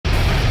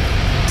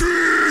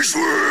peace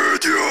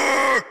with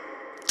your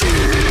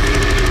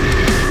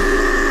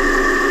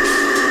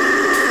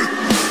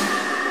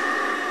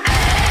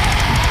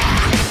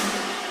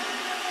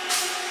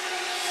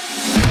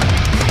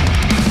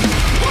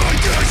I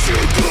guess you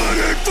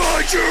couldn't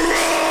find your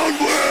own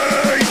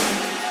way.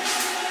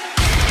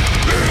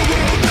 It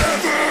will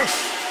never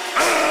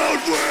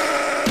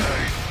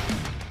outweigh.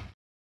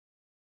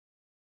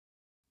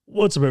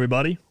 What's up,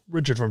 everybody?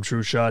 Richard from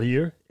TrueShot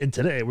here, and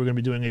today we're going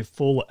to be doing a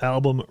full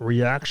album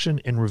reaction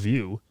and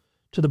review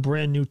to the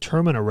brand new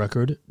TERMINA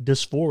record,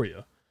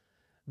 Dysphoria.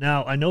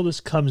 Now, I know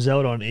this comes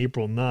out on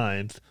April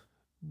 9th,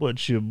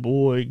 but your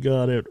boy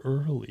got it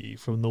early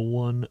from the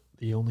one,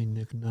 the only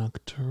Nick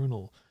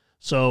Nocturnal.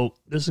 So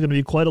this is going to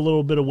be quite a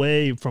little bit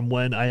away from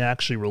when I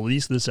actually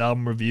release this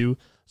album review,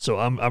 so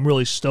I'm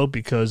really stoked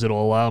because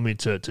it'll allow me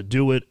to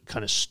do it,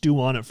 kind of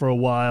stew on it for a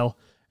while,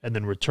 and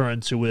then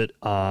return to it.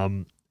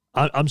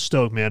 I'm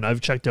stoked, man.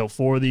 I've checked out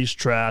 4 of these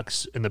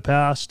tracks in the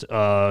past,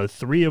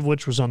 3 of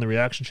which was on the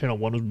reaction channel.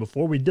 1 was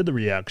before we did the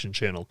reaction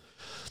channel.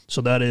 So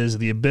that is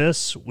The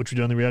Abyss, which we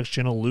did on the reaction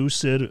channel,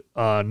 Lucid,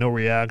 no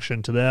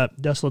reaction to that,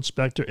 Desolate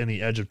Spectre, and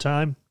The Edge of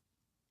Time.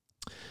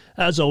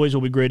 As always, we'll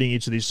be grading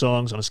each of these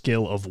songs on a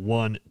scale of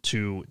 1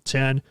 to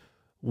 10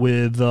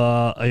 with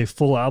a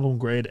full album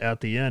grade at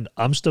the end.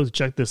 I'm stoked to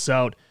check this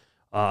out.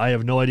 I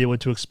have no idea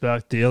what to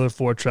expect. The other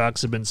 4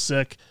 tracks have been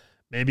sick.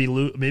 Maybe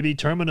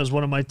TERMINA is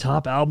one of my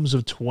top albums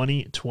of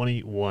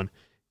 2021.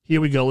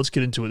 Here we go. Let's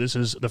get into it. This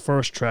is the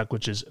first track,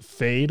 which is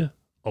Fade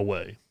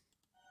Away.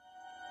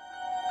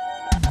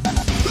 I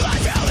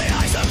feel the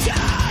eyes of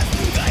death.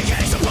 They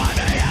gaze upon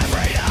me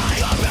every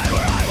night. The bed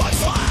where I once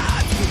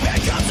slept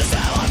becomes a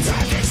cell of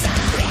trapped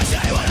inside. I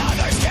say what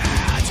others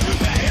can't.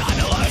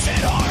 Beyond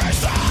illusion, horror's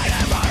threat,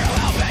 and murder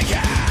will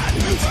begin.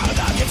 From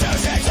the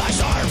confusions I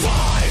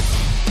survive.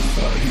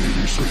 I hear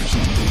your screams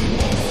on the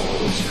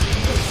walls.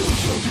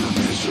 Echoes of your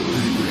misery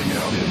ring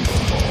out in the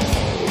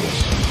halls.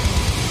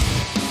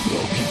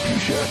 They'll keep you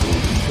shackled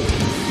in pain,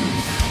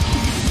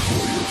 pleading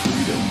for your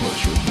freedom, but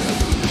you'll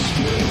never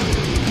escape.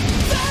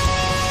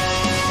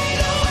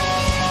 Fade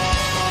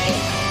away.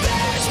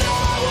 There's no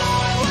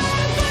one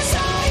left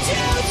beside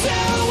you to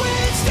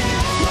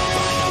withstand.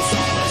 Find no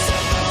solace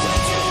in the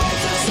dead to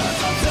make the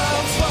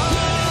circumstance fun.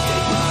 They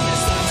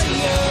promise that to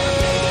you.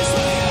 This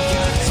way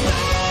against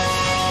me.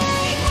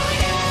 Take my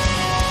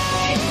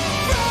name.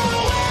 From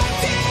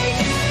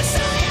emptiness,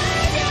 I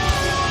am your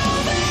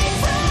only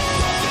friend.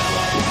 Feel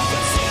like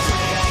prophecy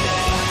created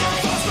under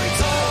false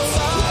pretense.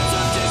 Lots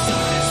of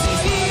dishonesty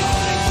is the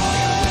only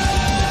fire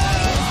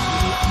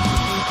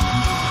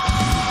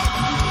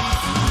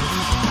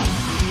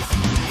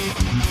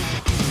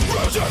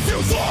Roads if you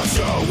lost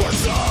your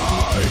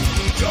side,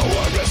 you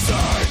were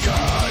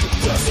mistaken.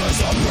 This is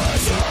a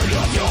prison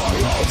of your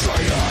own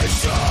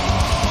creation.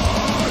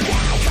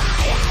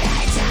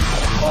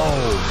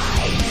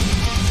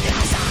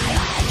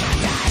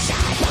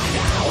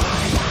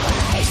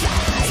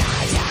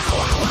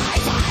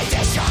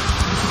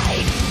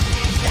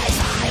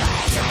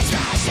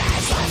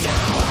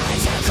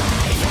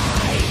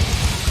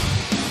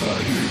 I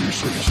hear your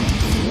screams on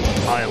the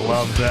walls. I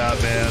love that,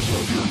 man. Of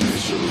your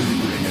misery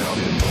ring out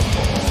in the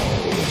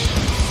halls.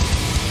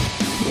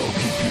 They'll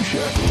keep you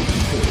shackled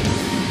in pain,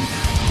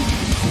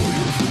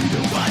 pleading for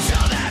your freedom. but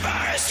you'll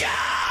never escape.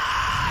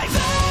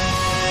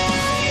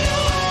 Fade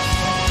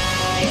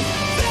away.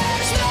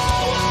 There's no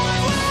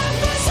one left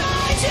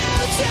beside you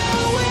to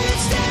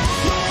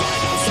withstand.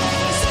 Find no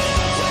solace in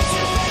the dead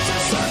to make the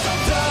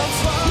circumstance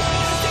fun.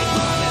 They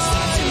promise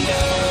that to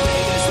you.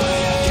 This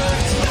way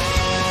against me.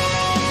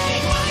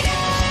 Take my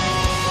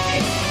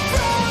name.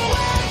 From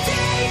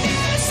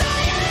emptiness,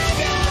 I am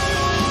your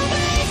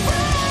only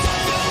friend. I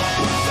feel like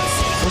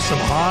prophecy. With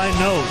some high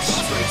notes.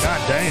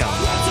 God damn.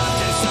 Lots of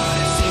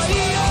dishonesty's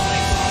the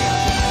only fire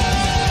burning.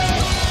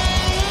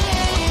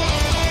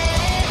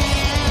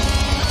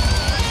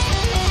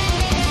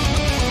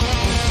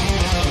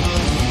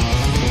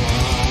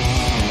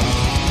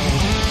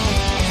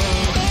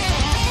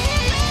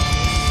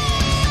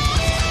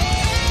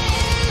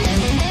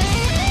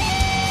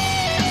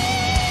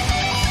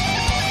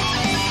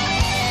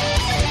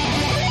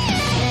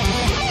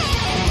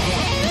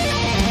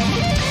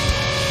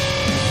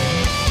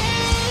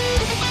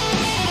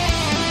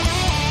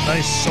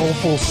 Nice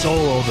soulful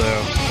solo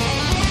there.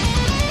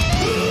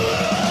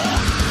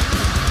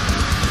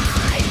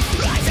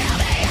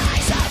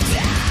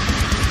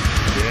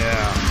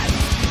 Yeah.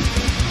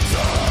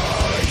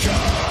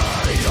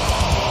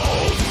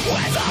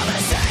 With all the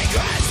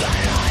secrets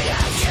that I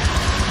have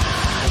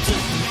kept,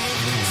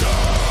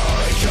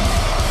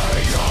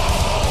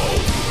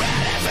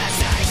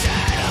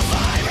 manifestation of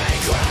my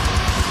regrets.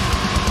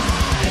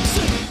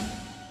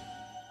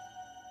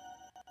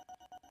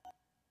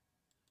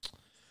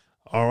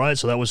 All right,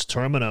 so that was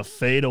TERMINA,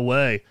 Fade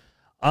Away.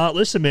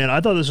 Listen, man, I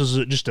thought this was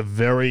just a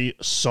very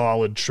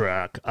solid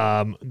track.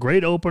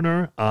 Great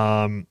opener.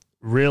 I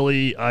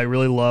really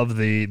love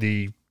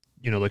the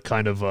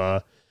kind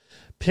of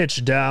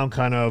pitched down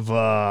kind of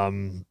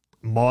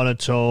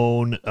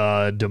monotone,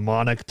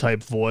 demonic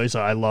type voice.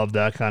 I love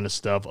that kind of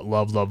stuff.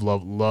 Love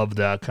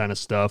that kind of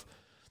stuff.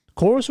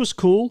 Chorus was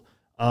cool.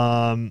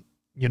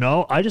 You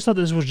know, I just thought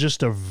this was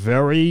just a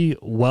very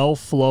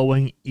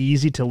well-flowing,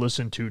 easy to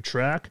listen to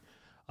track.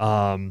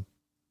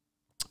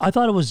 I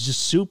thought it was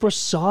just super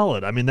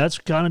solid. I mean, that's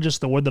kind of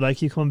just the word that I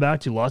keep coming back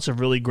to. Lots of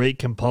really great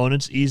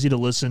components, easy to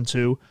listen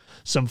to.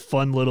 Some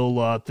fun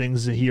little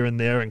things here and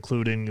there,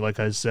 including, like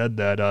I said,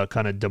 that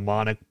kind of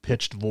demonic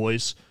pitched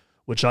voice,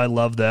 which I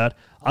love that.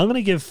 I'm going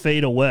to give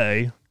Fade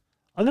Away,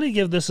 I'm going to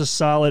give this a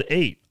solid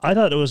 8. I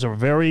thought it was a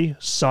very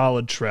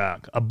solid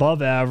track.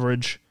 Above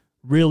average,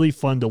 really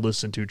fun to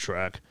listen to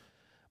track.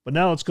 But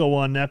now let's go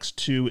on next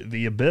to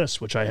The Abyss,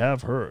 which I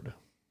have heard.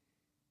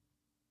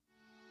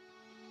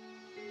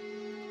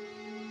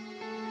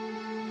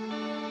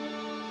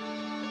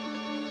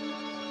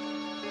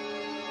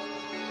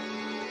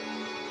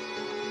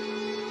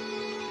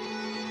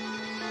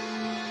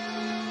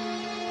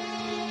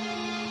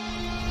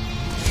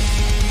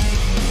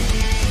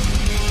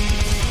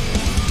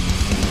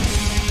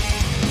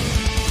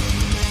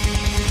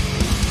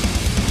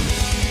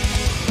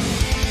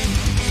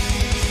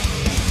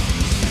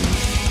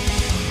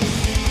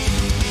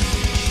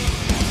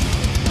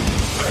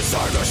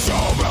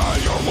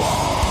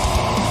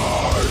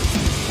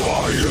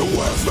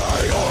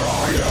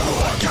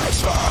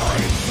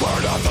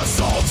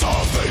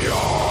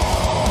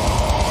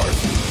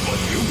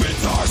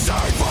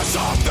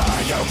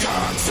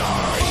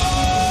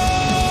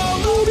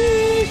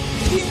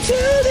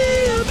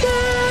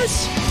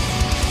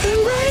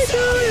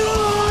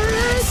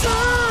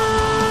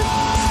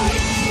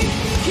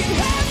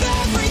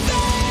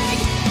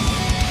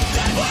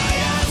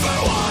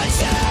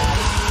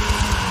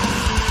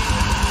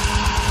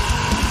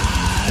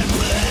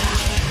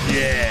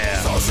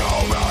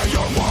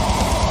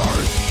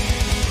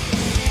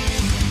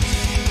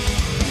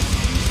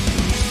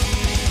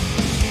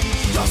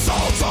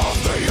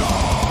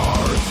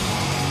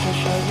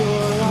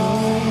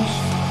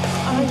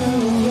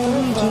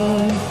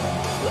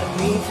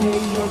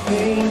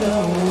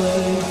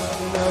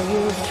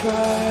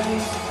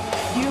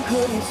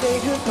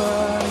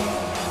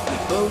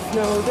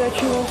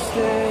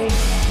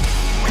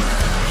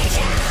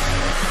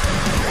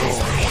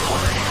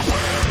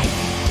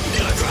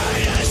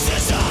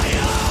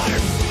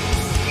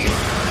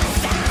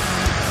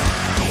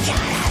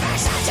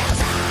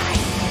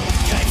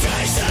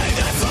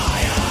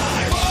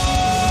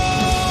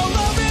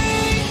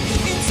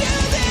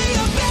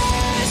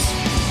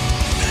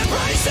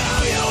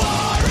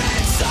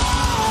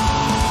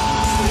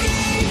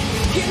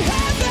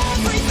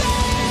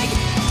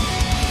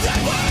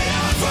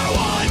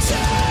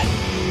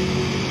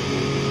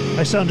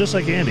 I sound just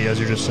like Andy, as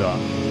you just saw.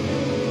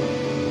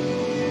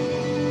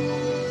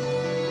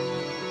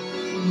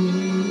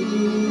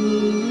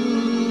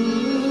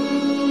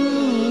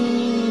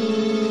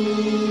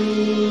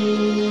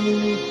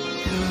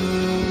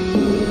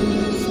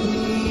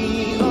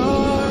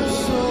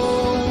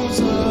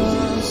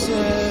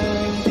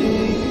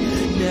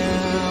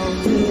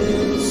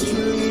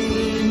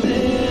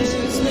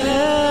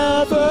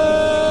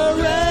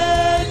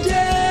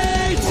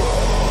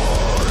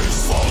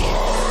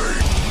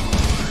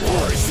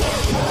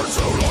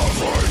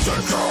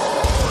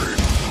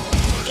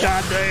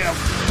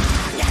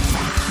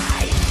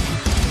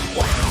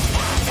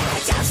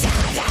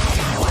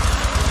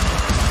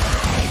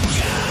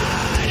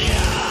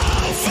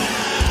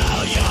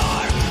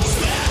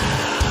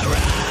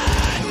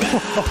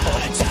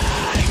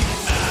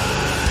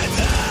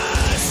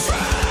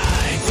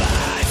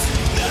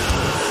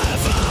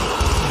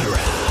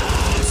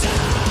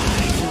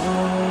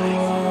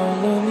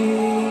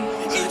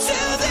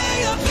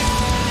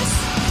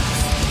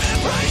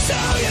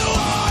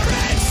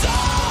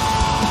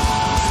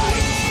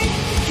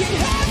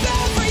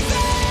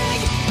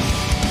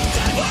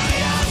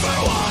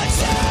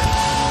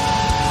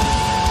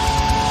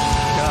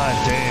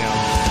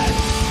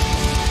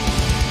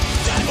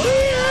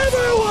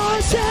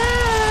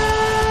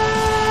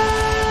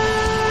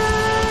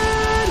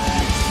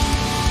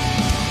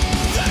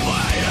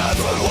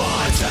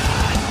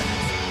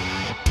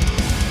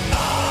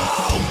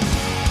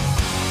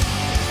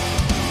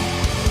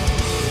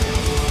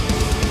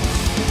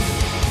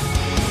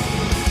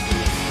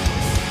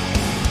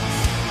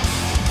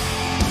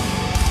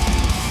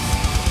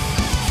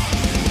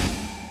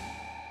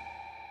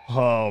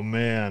 Oh,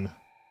 man.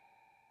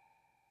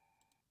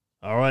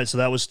 All right, so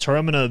that was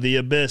Termina, The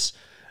Abyss.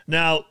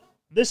 Now,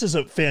 this is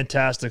a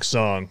fantastic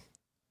song.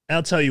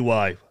 I'll tell you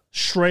why.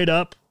 Straight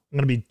up, I'm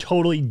going to be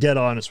totally dead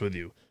honest with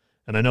you.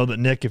 And I know that,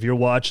 Nick, if you're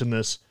watching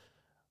this,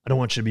 I don't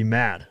want you to be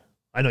mad.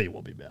 I know you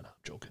won't be mad. I'm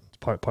joking. It's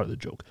part of the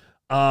joke.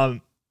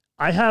 I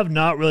have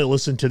not really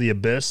listened to The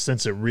Abyss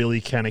since it really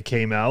kind of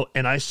came out,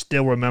 and I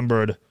still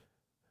remembered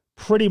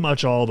pretty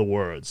much all the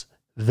words.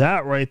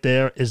 That right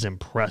there is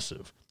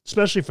impressive,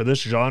 especially for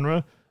this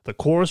genre. The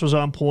chorus was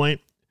on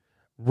point.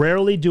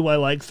 Rarely do I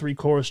like 3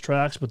 chorus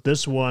tracks, but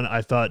this one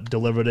I thought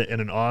delivered it in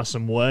an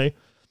awesome way.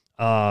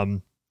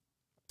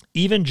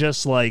 Even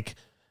just like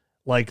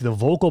Like the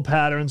vocal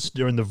patterns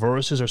during the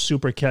verses are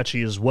super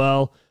catchy as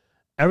well.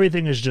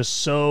 Everything is just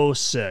so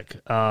sick.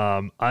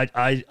 I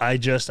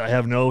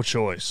have no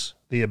choice.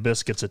 The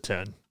Abyss gets a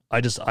 10.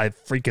 I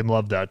freaking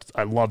love that.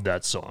 I love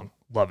that song.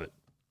 Love it.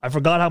 I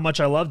forgot how much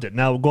I loved it.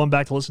 Now going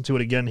back to listen to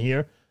it again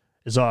here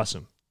is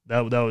awesome.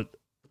 That was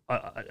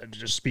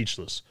just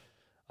speechless.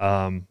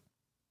 To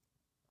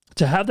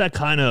have that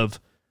kind of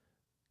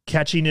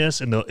catchiness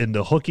and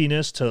the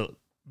hookiness to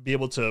be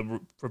able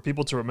to for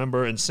people to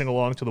remember and sing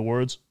along to the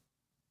words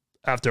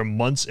after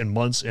months and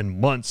months and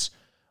months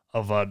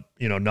of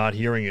not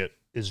hearing it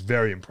is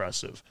very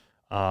impressive.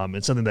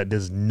 It's something that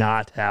does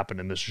not happen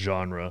in this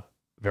genre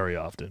very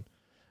often.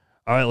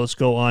 All right, let's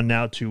go on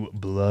now to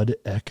Blood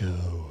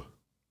Echo.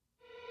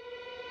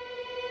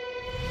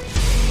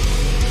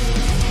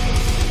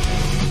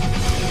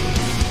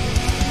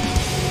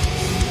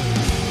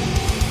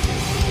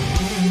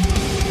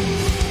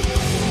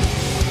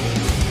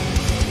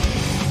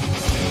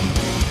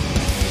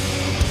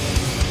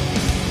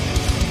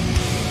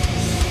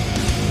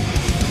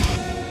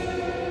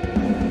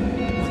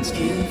 Once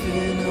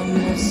given a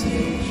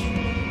message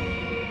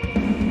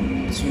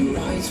to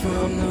rise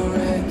from the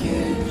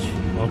wreckage.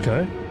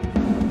 Okay.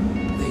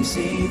 They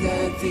say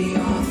that the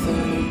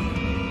author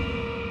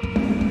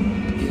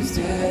is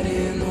dead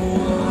in the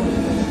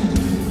water.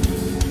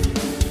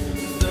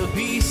 The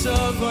beasts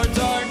of our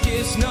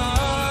darkest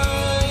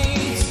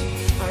nights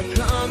are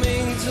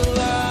coming to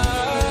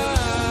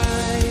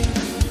life.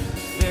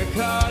 They're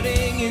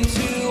cutting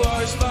into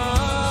our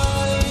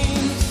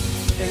spines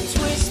and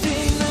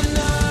twisting the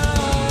night.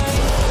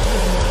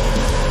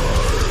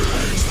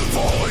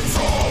 Falling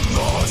from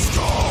the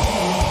sky,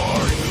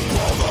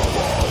 while the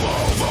wall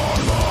over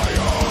my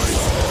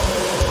eyes.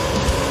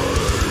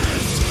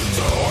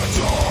 So I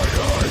die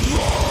and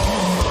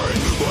run,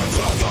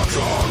 without the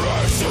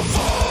courage to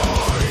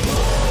fight.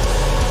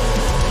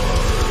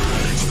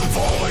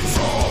 Falling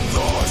from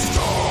the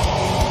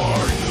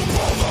sky,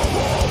 while the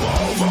wall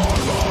over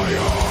my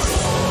eyes.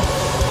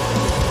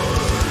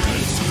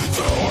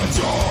 So I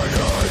die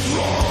and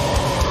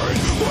run,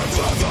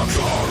 without the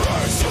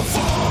courage to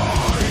fight.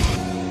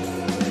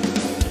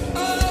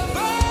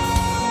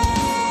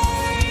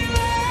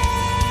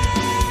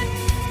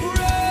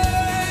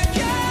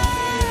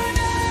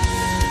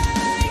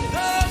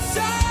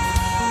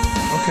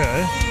 Okay.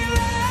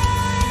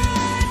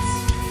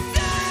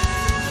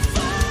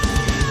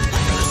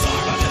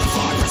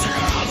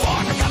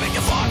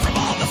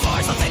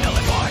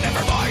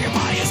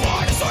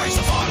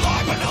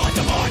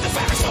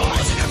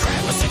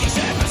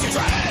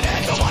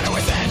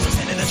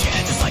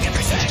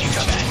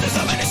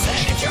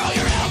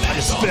 I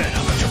just spit.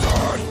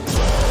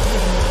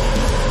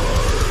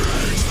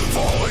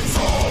 Falling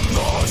from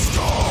the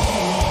sky,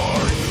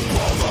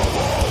 while the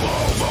wall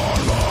over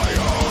my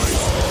eyes.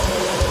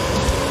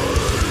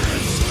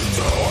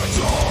 So I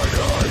die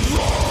and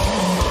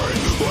run,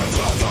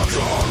 without the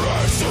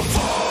courage to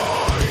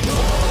fight.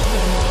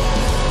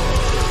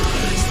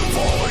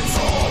 Falling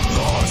from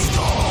the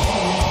sky,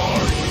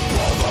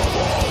 while the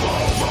wall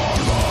over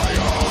my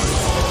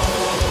eyes.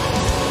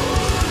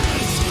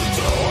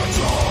 So I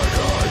die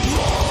and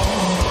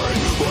run,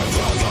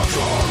 without the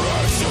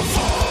courage to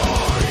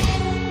fight.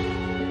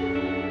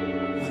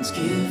 Once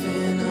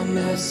given a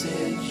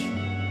message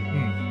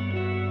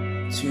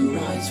to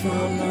rise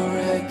from the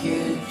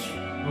wreckage.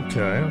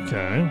 Okay,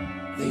 okay.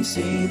 They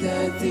say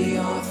that the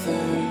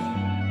author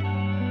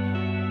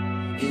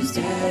is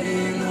dead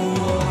in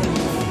the water.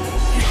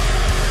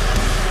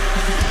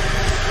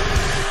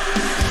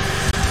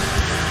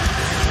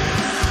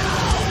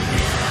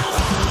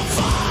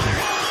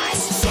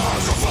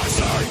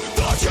 Sacrificing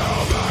the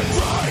human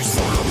race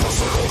for the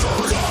personal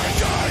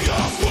gain,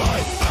 taking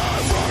away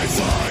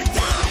everything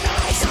that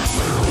makes us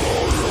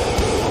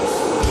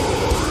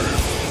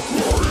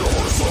warrior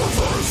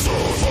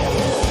services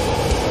are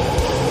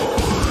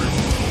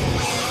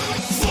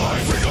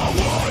slaving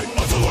away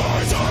until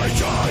I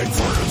die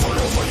for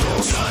eternal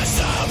figures. Just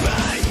to be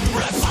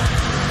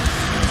replaced.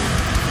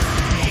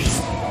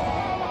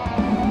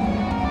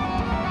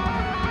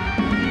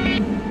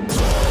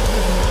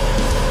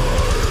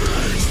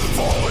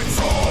 Falling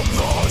from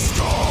the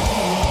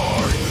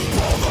sky,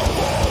 while the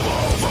wall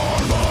over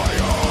my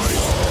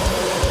eyes.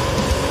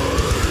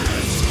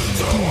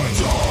 So I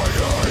die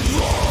and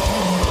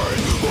run,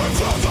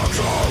 without the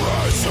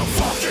courage to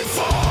fucking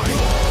fight.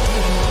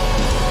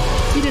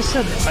 He just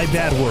said a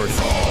bad word.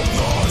 From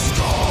the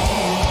sky,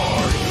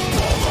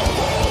 while the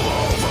wall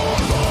over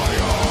my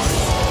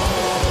eyes.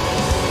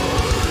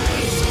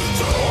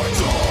 So I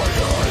die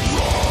and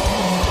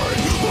run,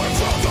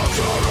 without the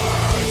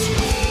courage to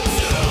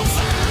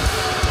fight.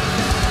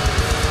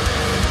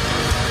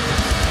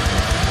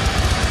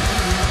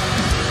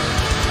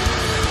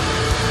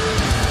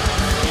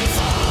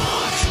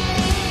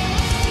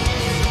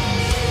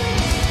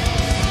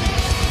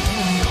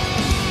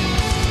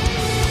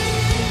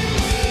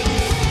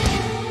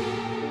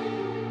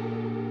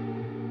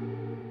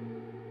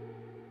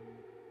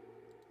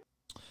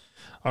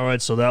 All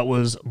right, so that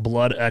was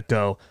Blood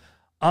Echo.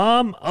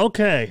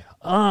 Okay.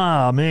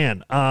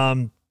 Man.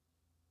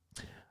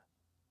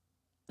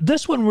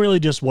 This one really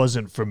just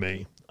wasn't for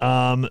me.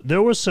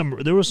 There were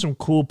some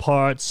cool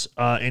parts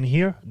in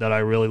here that I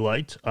really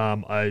liked.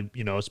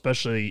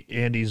 Especially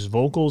Andy's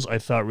vocals, I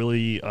thought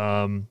really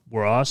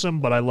were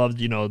awesome. But I loved,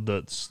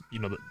 the.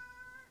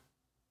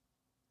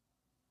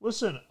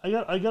 Listen,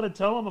 I gotta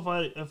tell him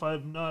if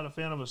I'm not a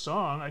fan of a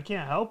song, I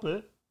can't help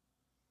it.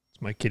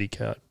 It's my kitty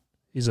cat.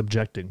 He's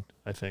objecting,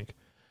 I think.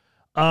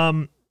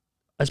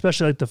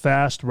 Especially like the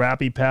fast,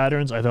 rappy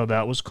patterns. I thought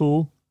that was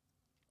cool.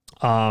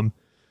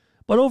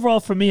 But overall,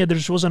 for me, there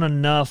just wasn't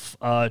enough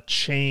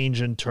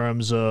change in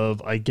terms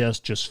of, I guess,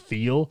 just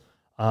feel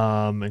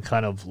and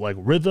kind of like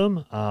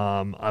rhythm.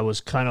 I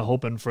was kind of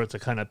hoping for it to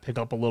kind of pick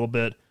up a little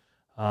bit.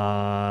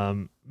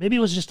 Maybe it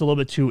was just a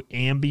little bit too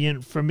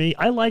ambient for me.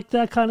 I like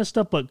that kind of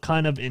stuff, but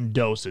kind of in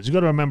doses. You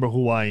got to remember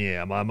who I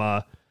am. I'm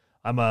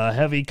a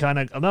heavy kind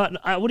of.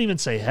 I wouldn't even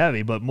say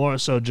heavy, but more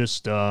so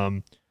just.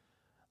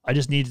 I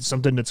just need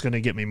something that's going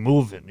to get me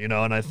moving,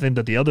 And I think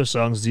that the other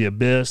songs, The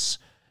Abyss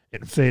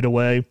and Fade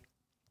Away,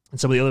 and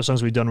some of the other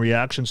songs we've done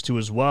reactions to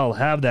as well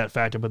have that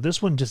factor, but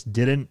this one just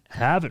didn't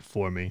have it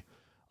for me.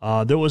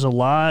 There was a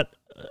lot.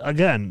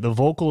 Again, the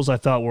vocals I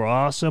thought were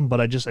awesome,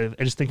 but I just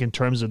think in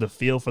terms of the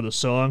feel for the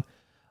song,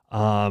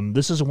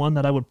 this is one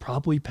that I would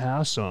probably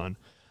pass on.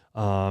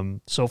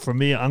 So for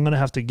me, I'm going to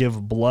have to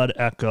give Blood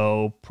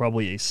Echo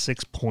probably a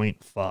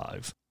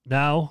 6.5.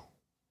 Now,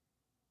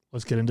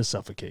 let's get into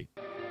Suffocate.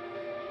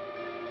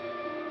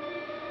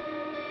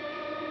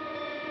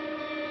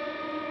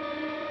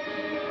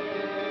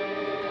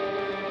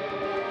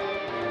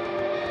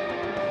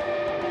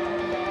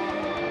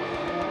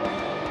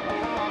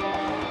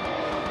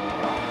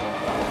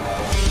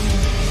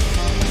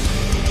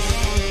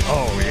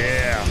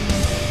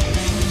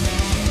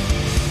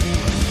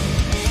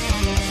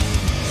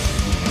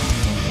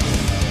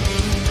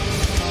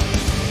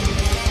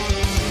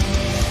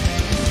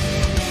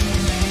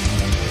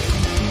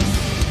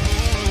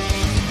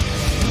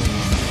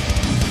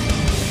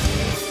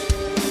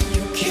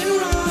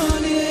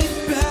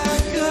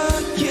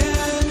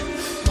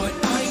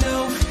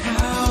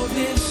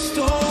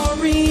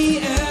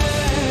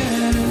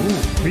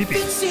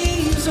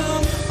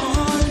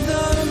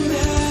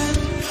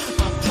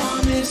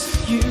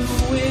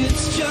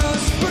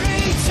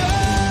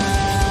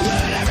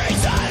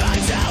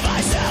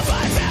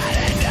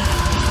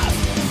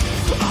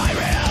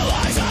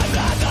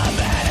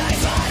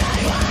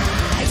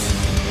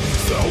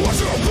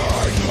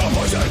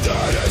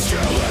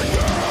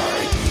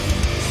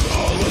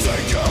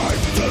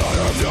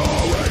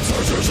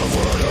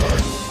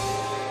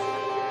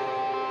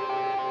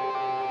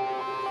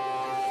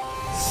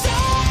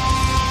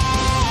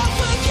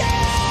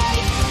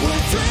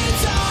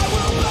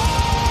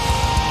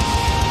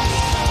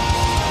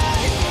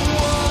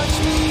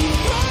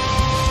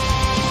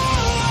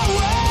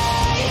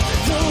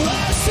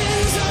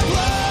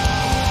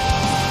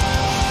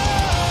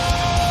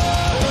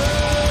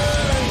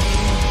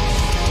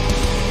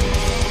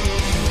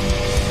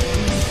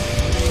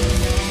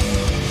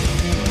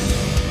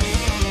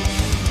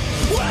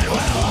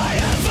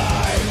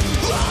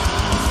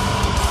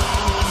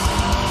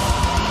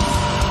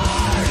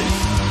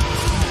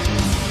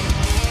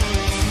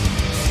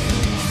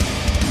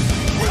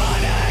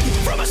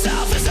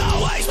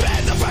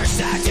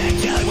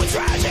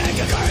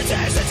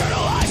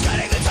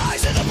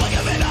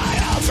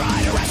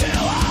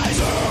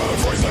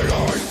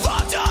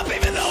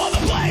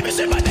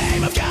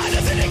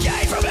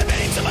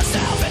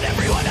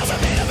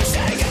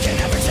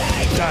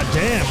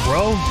 Damn,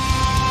 bro.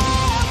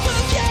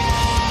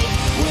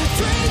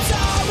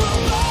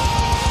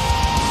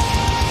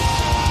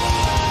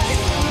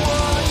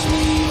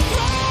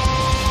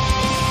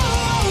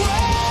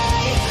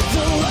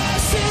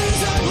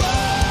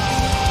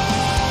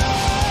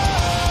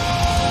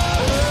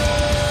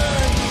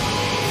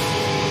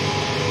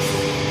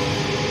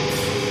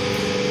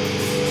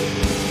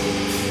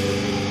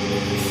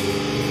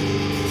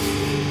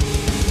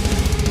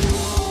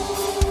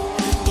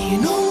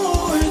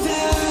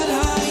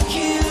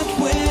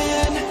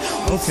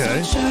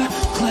 Okay. Such a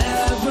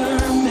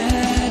clever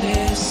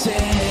medicine.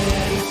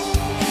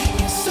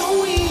 It's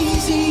so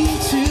easy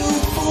to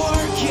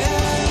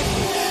forget.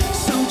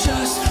 So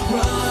just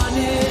run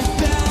it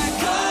back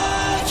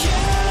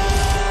again.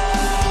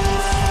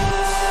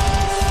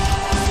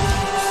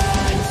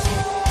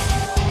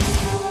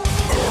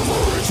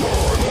 Every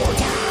time I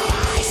tell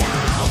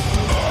myself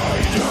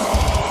I die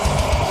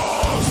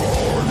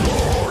for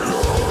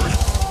glory.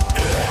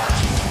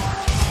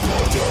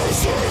 But this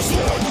is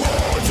what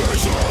God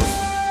deserves.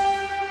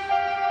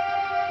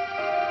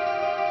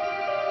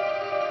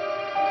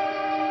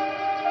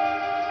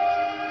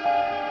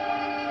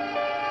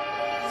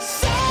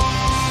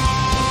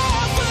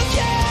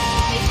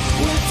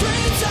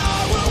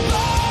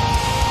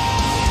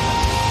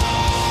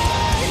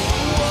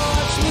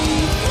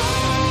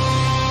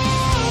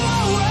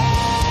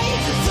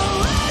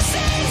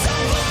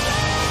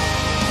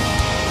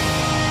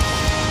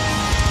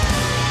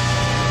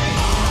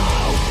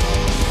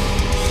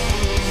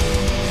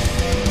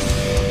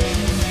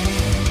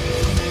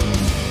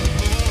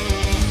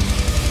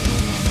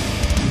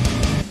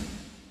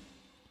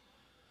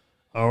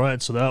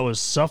 right, so that was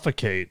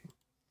Suffocate.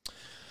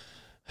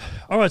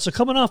 All right, so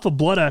coming off of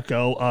Blood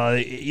Echo,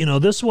 you know,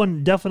 this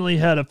one definitely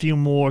had a few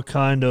more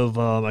kind of,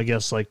 I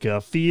guess, like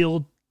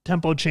feel,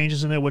 tempo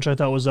changes in there, which I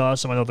thought was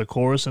awesome. I thought the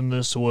chorus in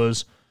this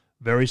was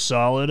very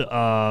solid.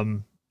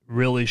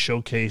 Really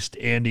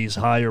showcased Andy's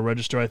higher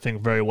register, I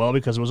think, very well,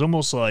 because it was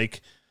almost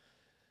like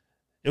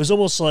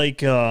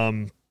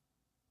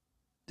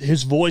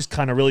his voice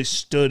kind of really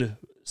stood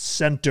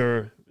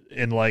center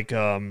in, like,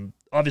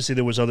 obviously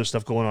there was other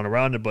stuff going on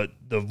around it, but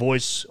the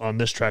voice on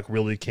this track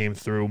really came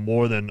through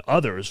more than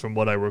others from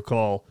what I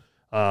recall,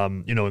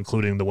 you know,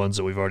 including the ones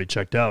that we've already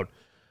checked out.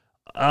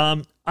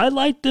 I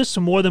liked this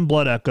more than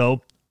Blood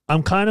Echo.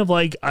 I'm kind of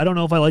like, I don't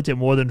know if I liked it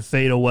more than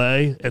Fade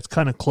Away. It's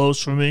kind of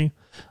close for me.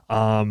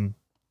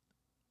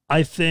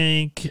 I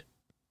think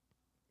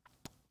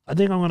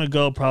I'm going to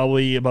go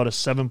probably about a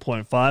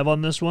 7.5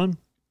 on this one.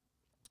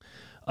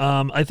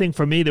 I think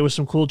for me, there was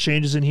some cool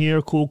changes in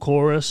here, cool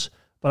chorus,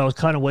 but I was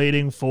kind of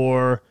waiting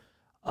for,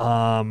 you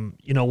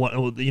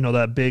know,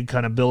 that big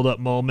kind of build-up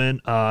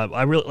moment.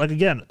 I really, like,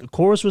 again, the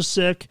chorus was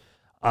sick.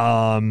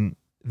 The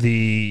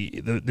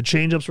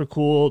change-ups were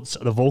cool.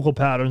 The vocal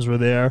patterns were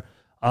there.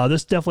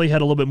 This definitely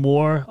had a little bit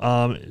more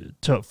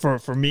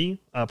for me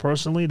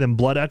personally than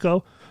Blood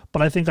Echo,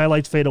 but I think I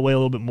liked Fade Away a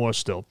little bit more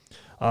still.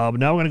 But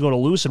now we're going to go to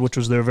Lucid, which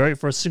was their very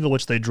first single,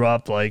 which they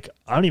dropped, like,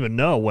 I don't even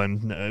know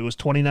when. It was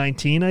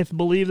 2019, I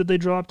believe, that they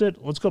dropped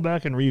it. Let's go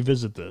back and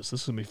revisit this.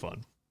 This is going to be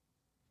fun.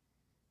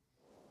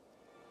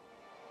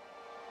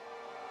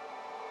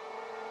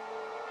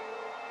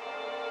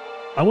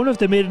 I wonder if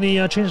they made any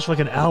changes for, like,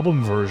 an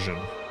album version.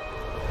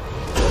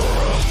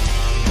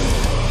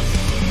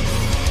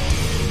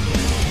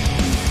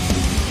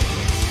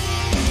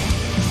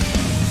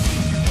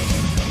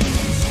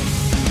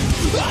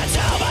 I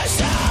tell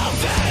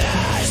myself it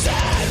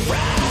isn't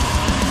real.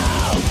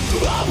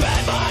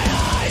 Open my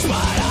eyes,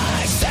 but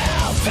I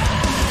still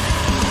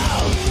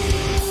fail.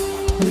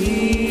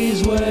 Please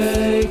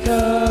wake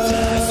up.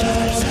 This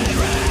isn't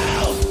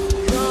real.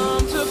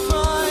 Come to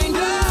find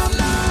I'm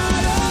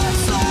not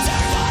asleep.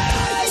 Turn my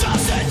eyes,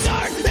 tossed and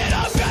turned in a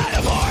bed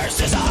of horrors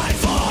designed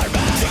for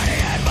me.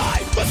 Training in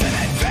mind with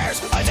vivid fears,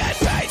 a dead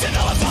pain to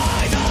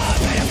nullify the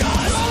pain of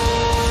God.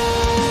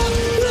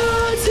 The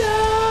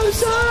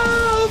depths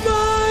of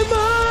my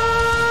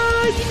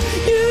mind,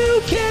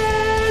 you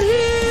can't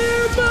hear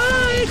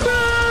my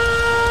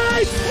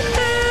cries.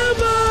 Am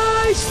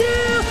I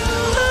still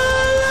alive?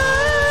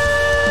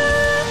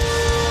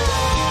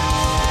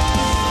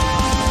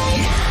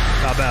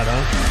 Not bad,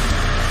 huh?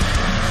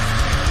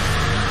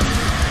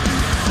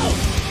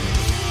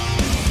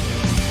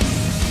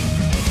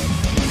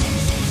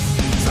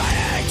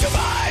 Trying to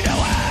find a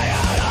way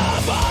out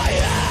of my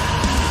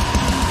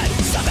head.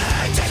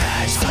 Something to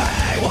catch me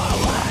won't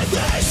let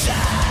this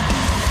end.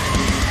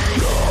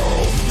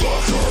 The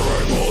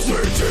current pulls me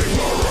deeper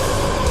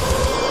in.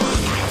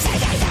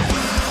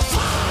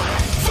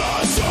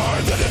 Faster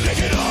than the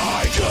naked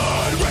eye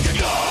can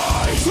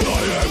recognize. I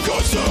am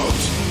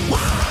consumed.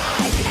 Why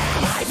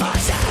am I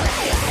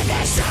fostering in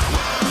this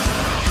drama?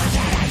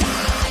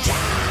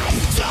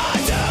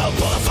 Time to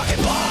pull the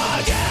fucking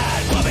plug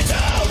and put me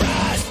to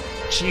rest.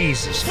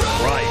 Jesus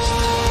Christ.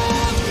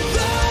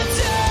 The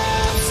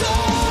depths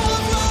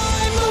of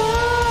my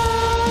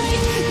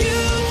mind,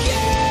 you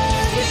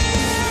can't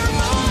hear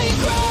my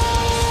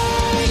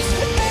cries.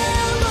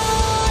 Am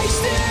I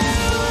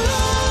still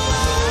alive?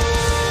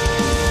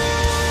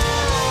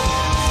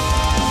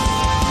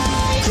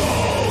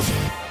 Cold.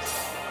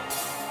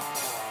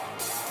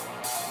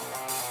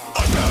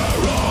 I'm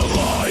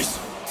paralyzed.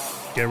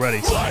 Get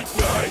ready. Let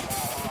me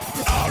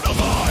out of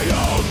my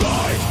own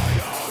mind.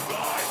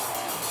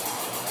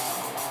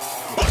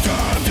 I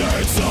can't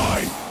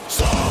inside,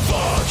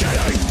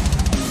 suffocating.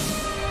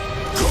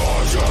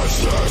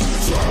 Consciousness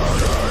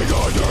turning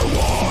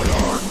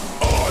underwater.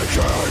 I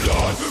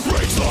cannot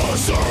reach the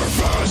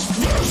surface.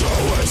 There's no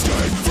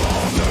escape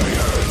from the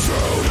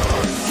intruder.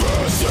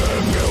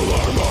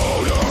 Vestibular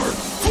motor,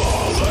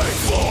 falling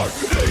for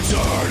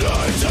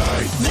eternity.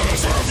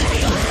 There's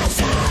nothing left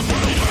for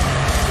me.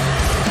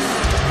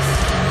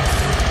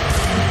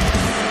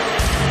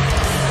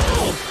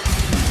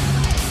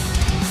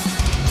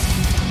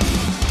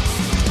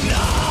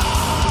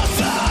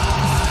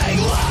 Nothing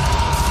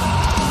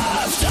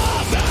left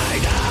of me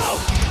now.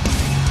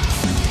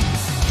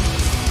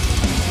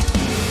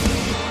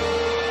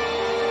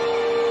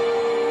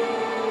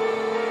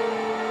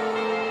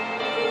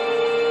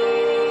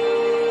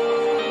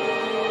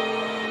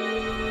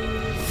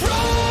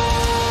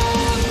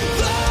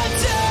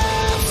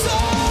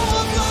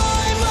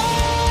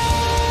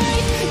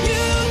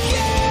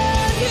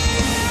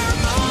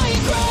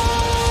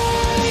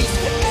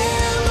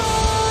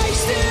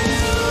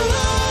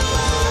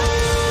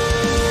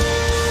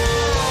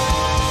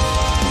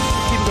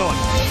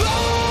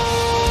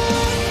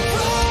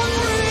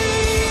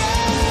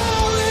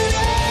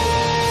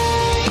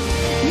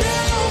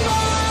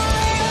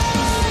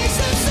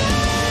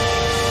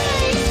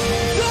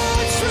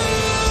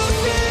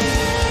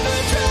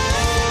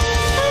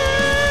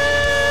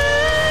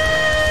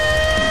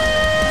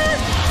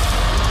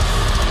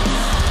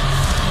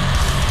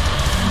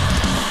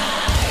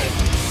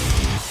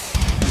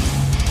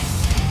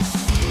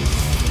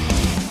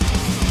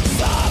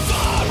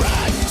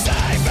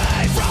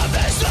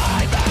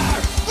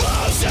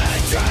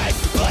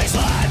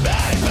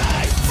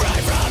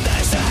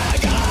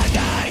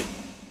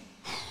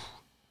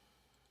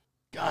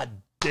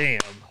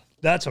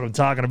 That's what I'm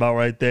talking about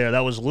right there.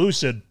 That was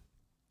Lucid.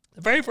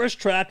 The very first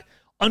track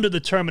under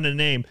the Termina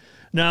name.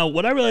 Now,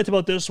 what I really liked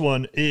about this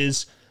one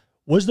is,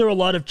 was there a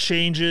lot of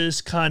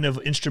changes kind of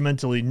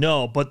instrumentally?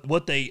 No, but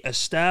what they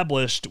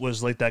established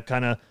was like that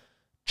kind of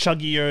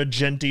chuggier,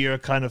 gentler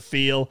kind of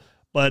feel,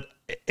 but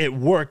it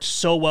worked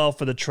so well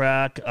for the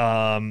track,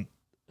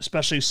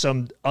 especially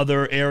some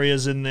other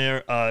areas in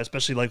there,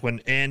 especially like when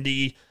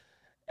Andy,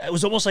 it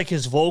was almost like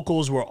his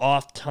vocals were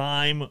off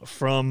time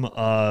from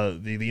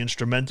the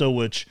instrumental,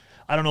 which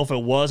I don't know if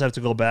it was. I have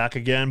to go back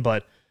again,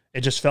 but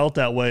it just felt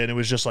that way, and it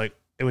was just like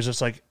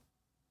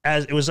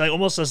as it was like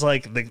almost as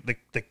like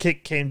the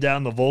kick came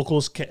down, the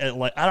vocals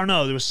like, I don't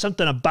know, there was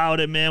something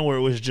about it, man, where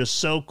it was just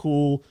so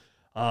cool.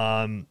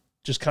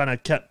 Just kind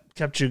of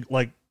kept you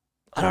like,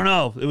 I don't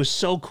know, it was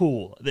so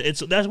cool.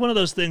 That's one of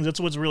those things. That's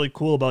what's really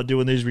cool about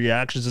doing these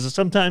reactions, is that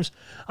sometimes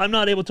I'm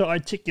not able to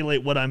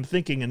articulate what I'm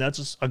thinking, and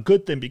that's a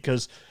good thing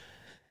because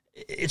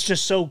it's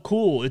just so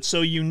cool. It's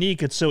so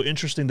unique. It's so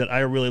interesting that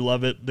I really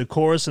love it. The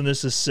chorus in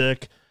this is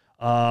sick.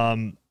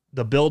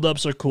 The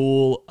build-ups are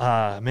cool.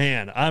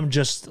 Man,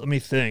 let me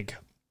think.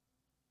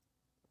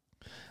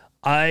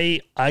 I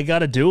got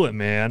to do it,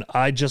 man.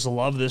 I just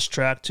love this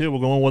track, too.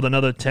 We're going with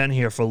another 10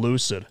 here for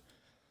Lucid.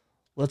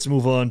 Let's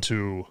move on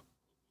to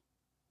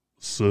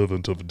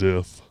Servant of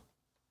Death.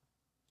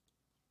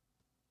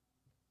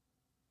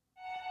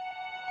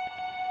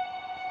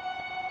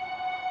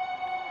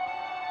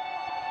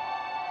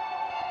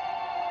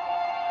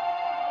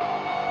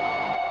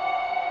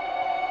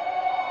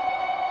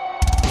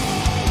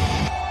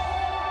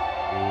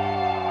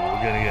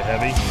 We're gonna get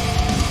heavy.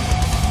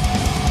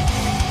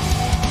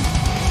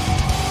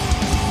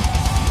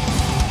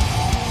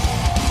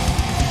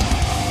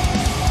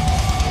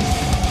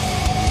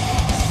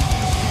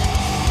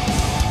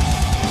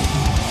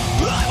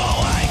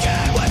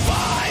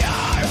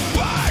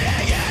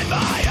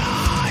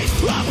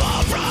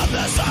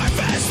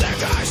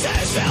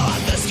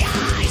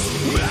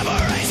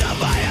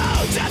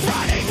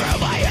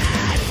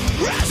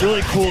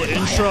 Really cool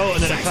intro,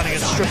 and then it kind of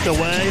gets stripped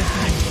away.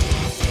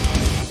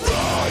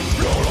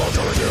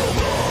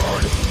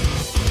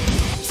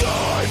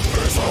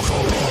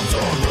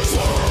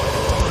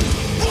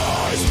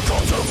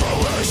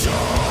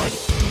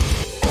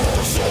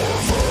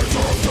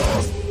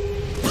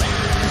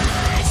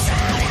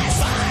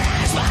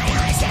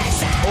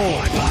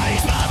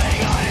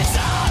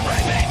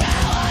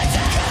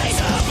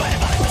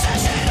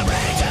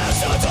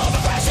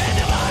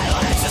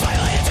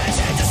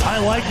 I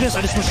like this,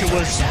 I just wish it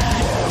was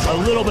a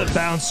little bit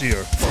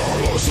bouncier.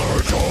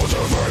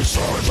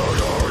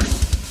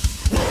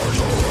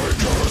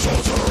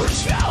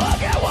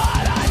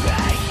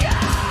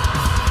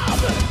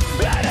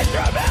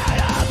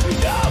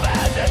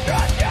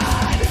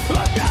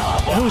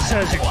 Who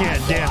says you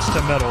can't dance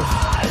to metal?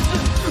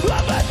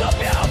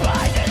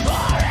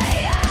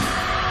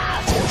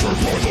 Tortured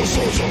by the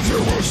sons of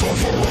humans,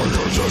 suffering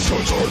and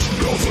discontent.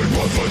 Nothing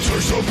but the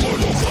taste of blood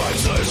will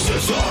cleanse this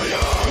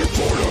desire.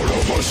 Born out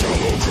of a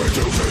shallow grave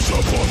to feast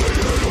upon the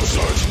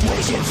innocent.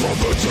 Risen from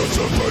the dead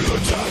to pay the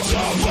tax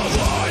of the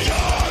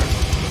liar.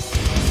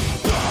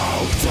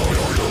 Now,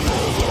 down to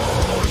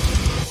ruler.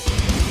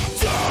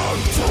 Down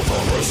to the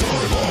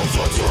regime of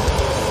the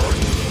turn.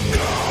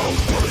 Now,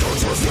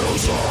 begins his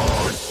music.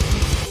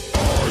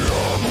 I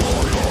am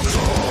your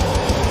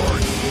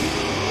king.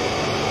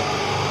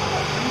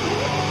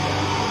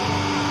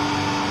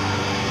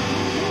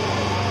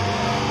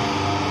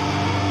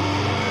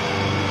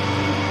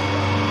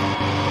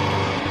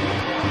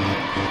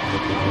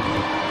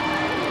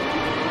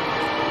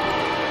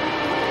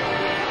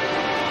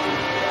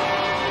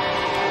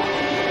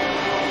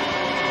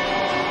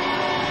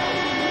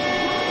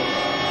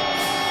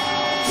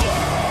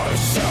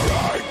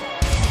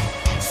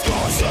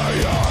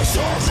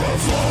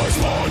 Sacrifice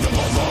my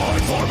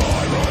divine for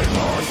my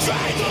rebirth.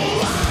 Drain the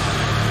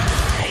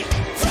line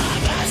from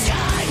the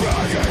sky,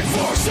 begging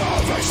for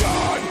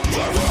salvation.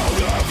 There will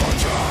never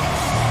come.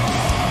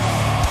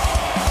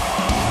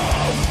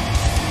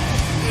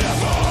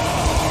 Never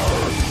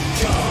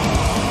come.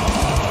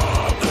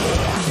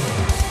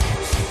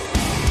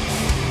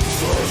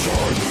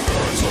 Searching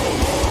into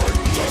light,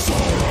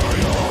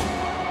 Dysphoria.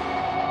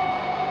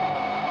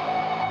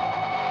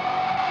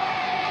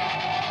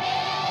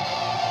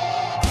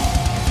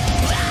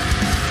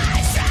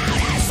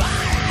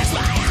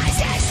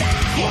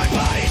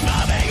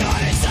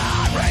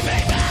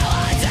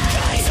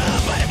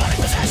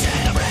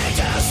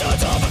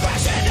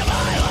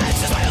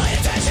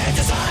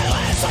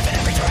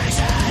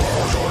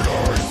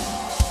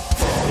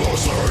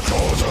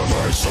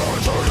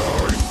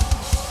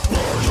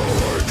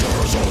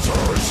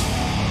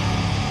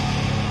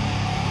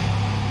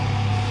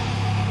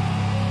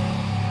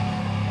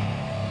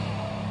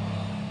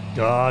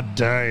 God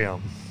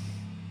damn.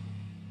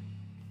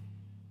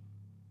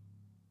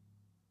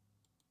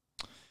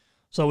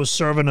 So it was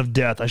Servant of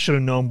Death. I should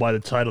have known by the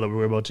title that we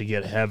were about to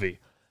get heavy.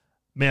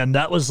 Man,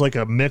 that was like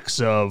a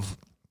mix of...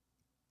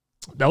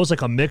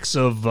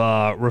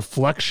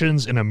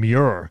 Reflections in a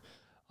Mirror.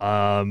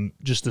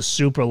 Just the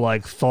super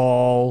like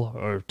thal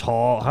or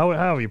tall,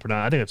 however you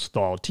pronounce it. I think it's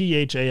thal,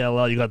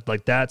 THALL. You got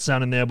like that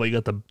sound in there, but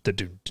you got the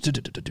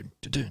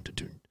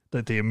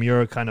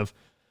MUGHAL kind of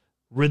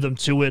rhythm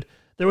to it.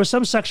 There were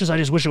some sections I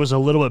just wish it was a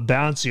little bit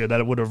bouncier,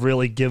 that it would have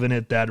really given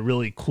it that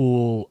really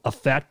cool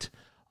effect.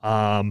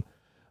 But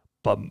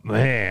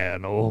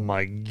man, oh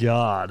my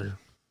God.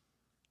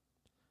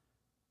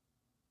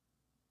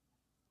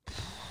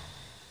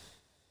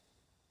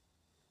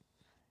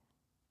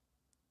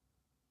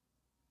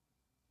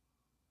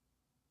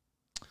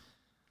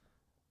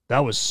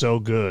 That was so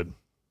good.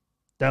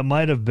 That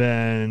might have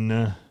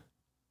been,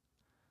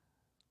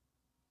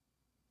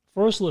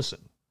 first listen,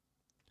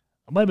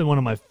 it might have been one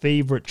of my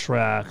favorite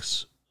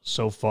tracks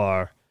so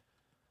far.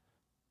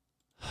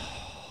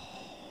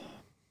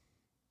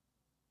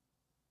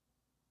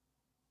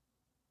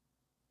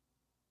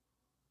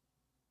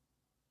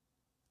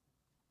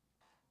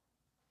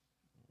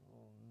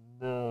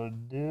 No,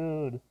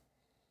 dude.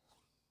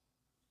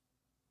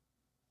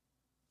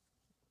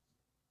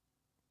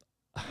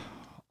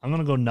 I'm going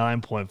to go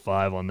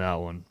 9.5 on that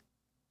one.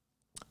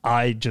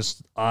 I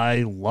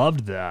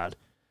loved that.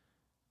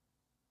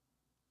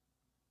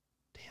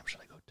 Damn, should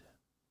I go 10?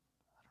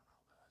 I don't know,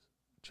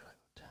 guys. Should I go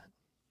 10?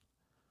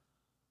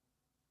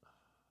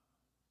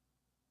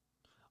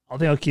 I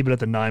think I'll keep it at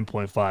the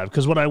 9.5,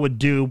 because what I would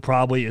do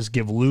probably is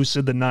give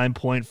Lucid the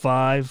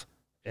 9.5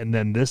 and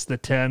then this the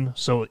 10.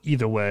 So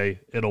either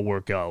way, it'll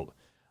work out.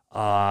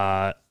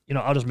 You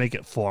know, I'll just make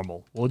it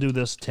formal. We'll do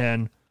this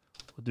 10.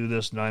 We'll do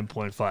this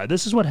 9.5.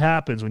 This is what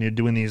happens when you're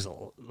doing these,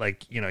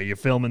 like, you know, you're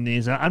filming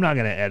these. I'm not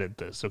going to edit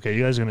this, okay?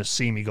 You guys are going to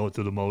see me go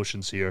through the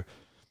motions here.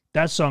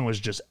 That song was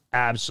just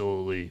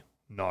absolutely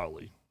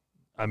gnarly.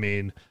 I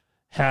mean,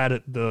 had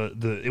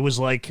it was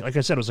like I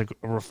said, it was like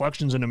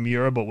Reflections in a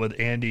Mirror, but with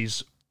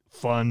Andy's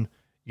fun,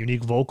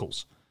 unique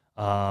vocals.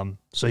 So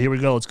here we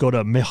go. Let's go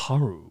to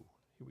MAHER.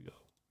 Here we go.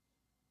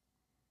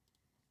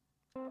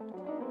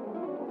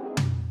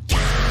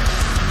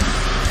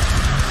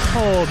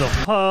 Hold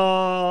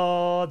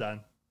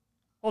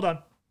on.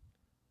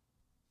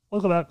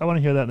 We'll go back. I want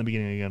to hear that in the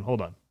beginning again.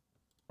 Hold on.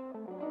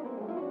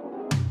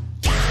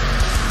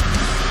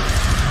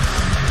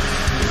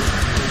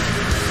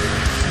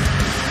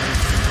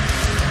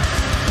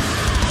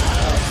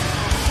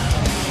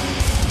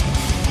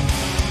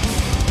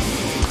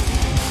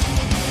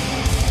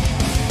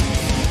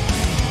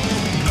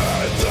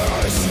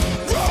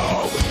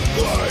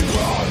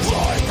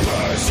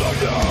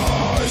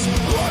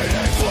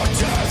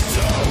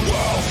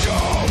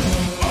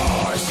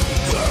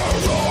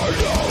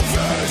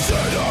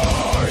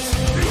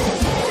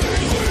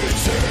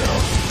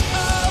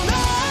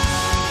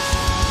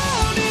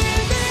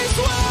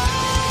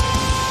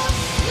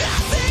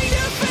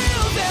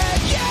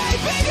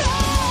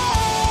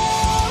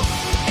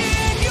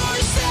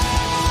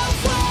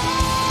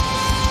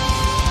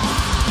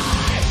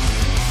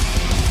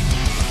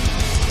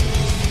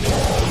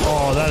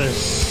 That is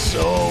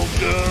so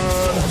good.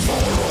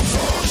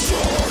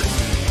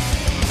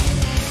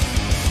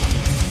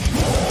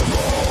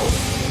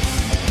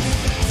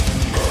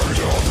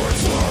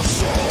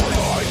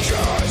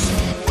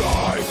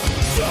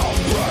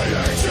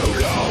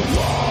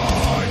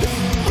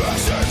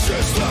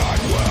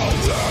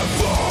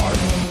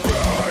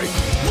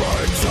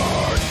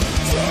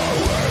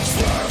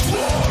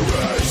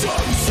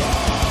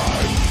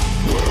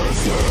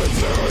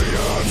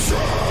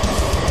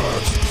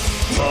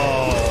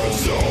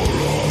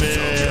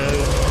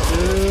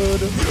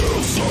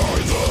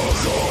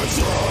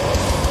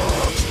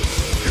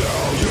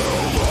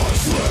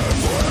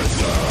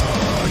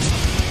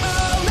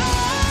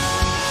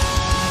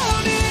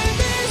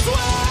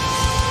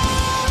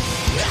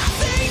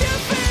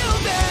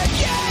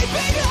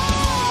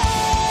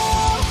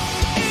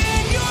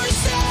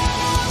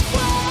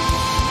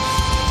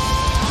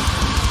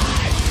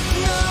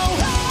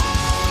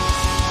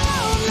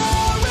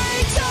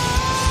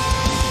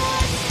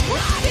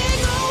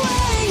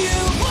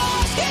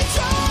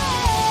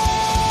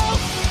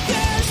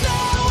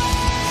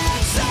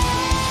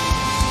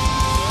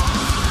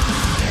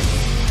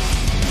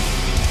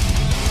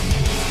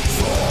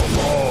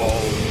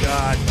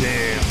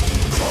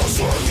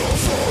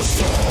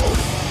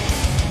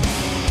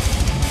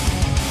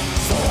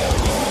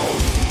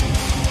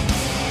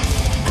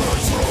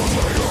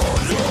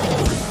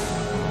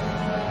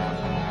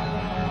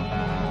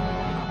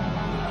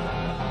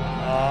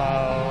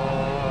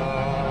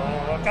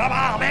 Come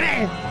on,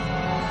 baby!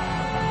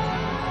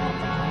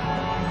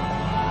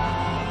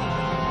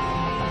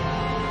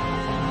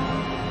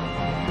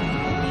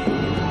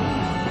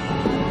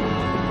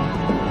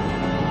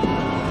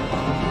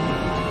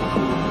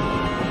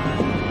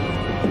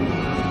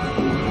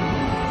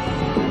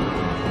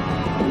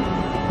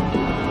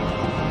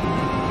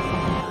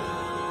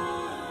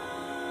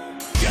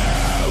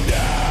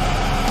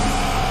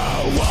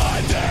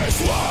 What this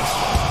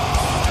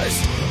was.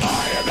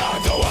 I am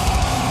not the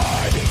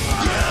one.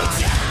 You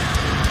die.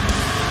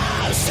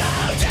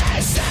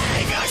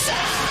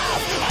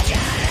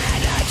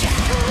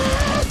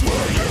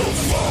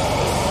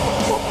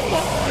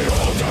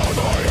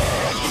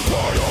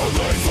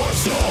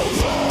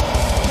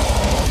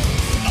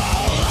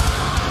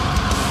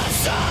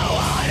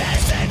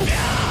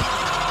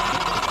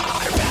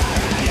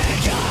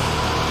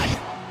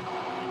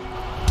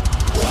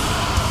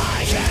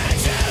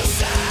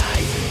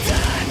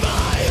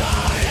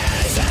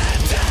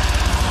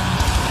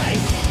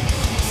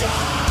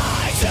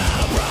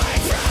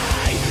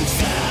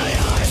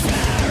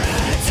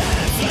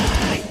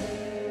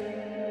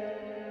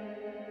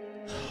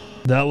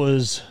 That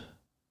was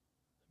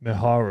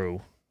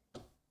MAHER.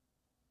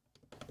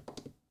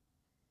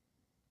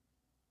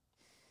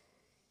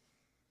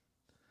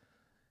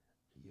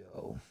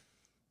 Yo,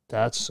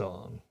 that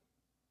song.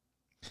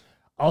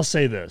 I'll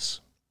say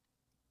this.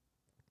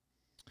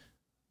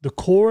 The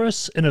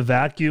chorus in a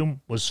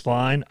vacuum was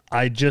fine.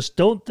 I just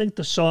don't think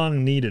the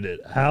song needed it.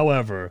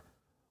 However,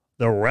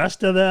 the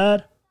rest of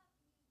that,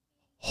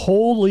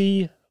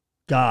 holy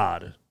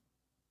God.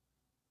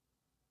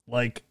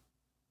 Like,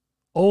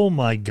 oh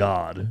my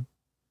God.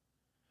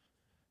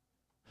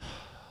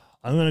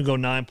 I'm going to go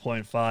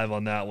 9.5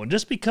 on that one.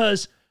 Just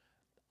because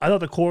I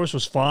thought the chorus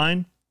was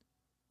fine,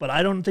 but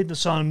I don't think the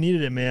song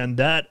needed it, man.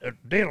 That,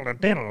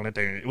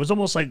 it was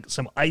almost like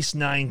some Ice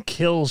 9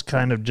 Kills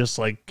kind of just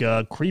like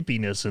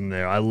creepiness in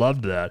there. I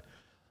loved that.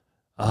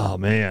 Oh,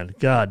 man.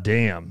 God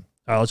damn.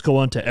 All right, let's go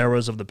on to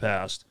Eras of the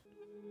Past.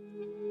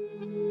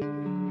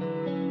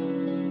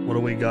 What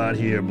do we got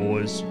here,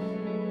 boys?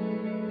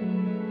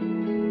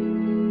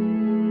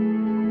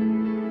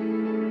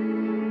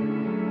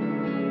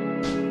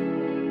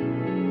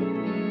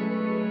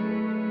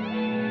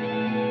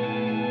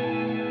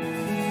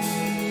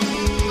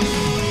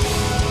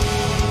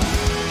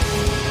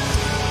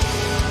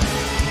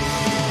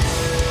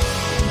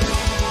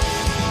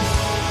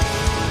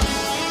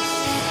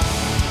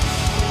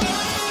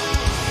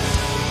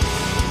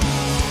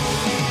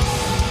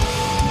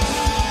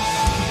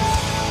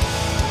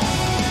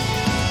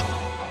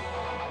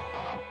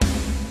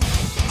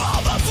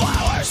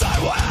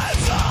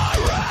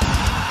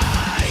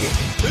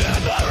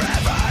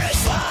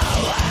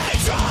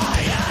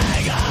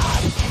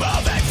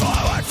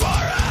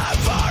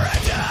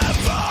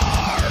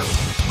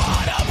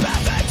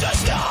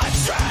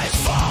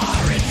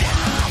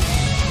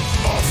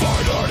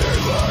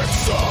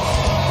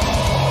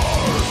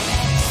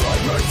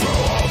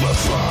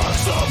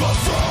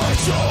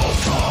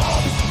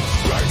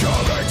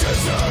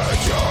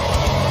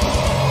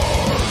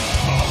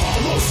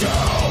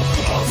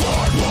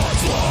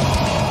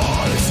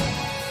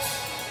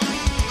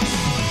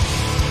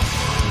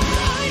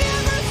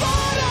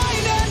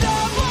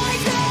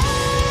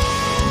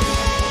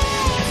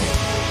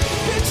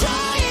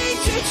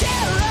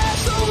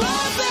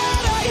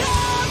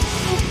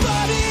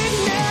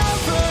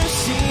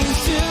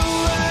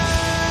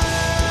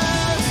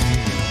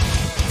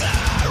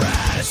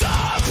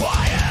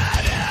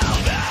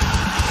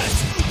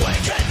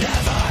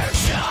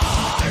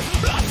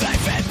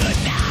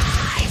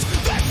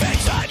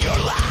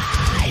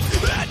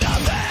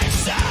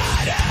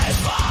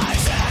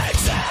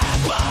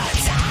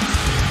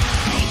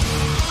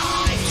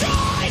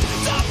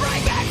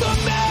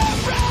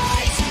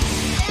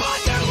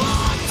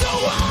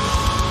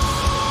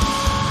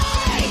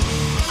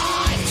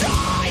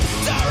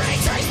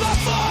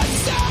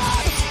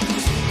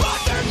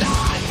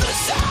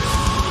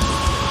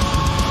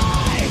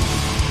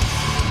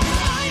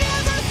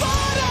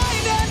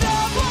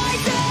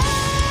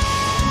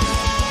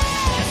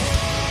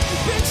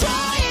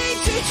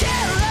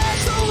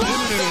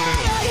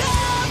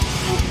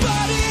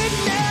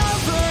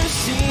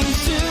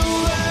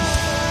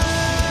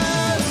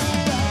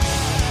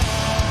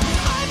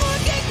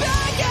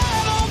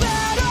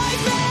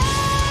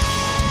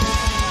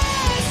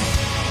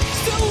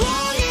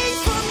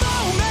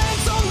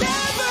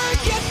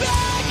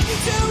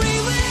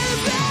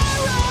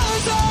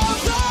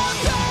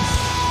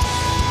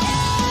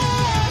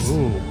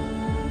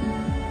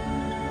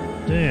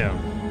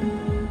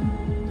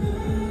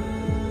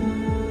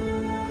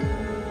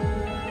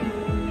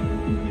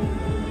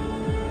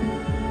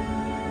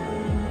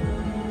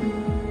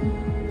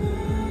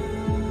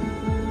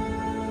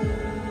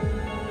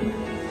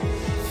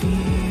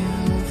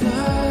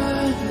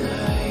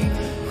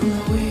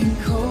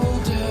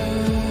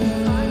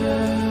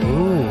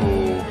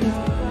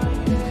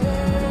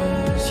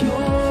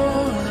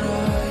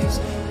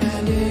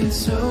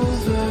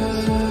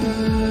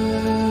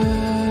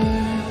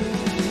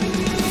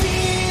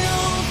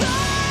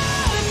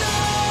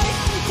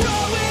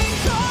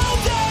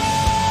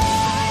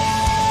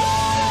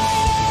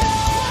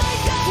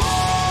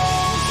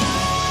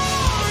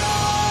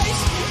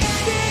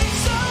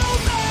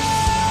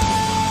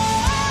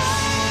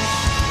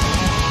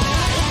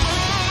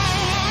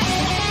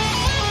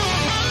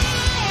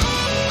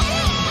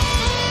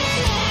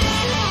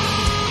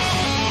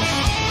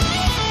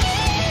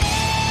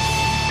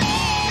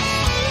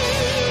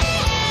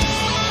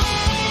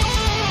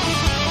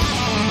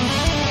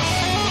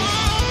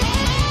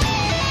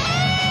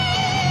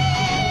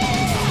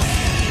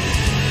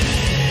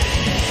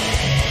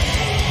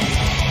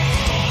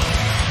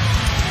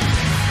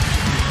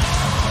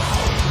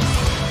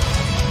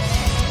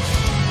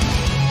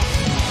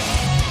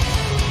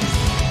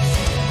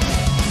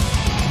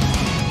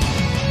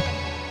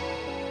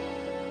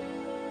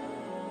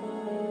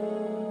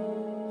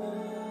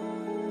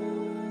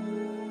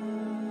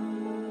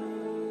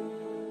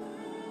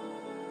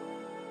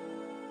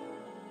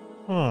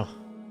 Huh.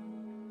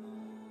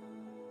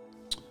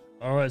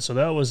 All right, so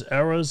that was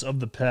Eras of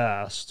the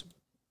Past.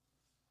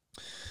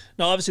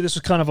 Now, obviously, this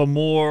was kind of a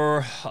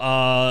more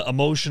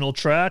emotional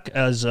track,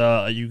 as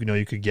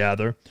you could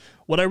gather.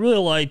 What I really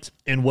liked,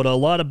 and what a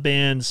lot of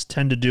bands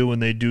tend to do when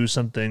they do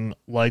something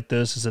like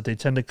this, is that they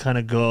tend to kind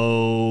of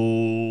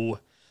go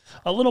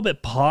a little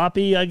bit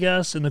poppy, I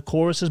guess, in the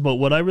choruses. But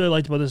what I really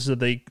liked about this is that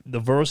the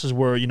verses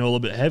were, a little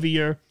bit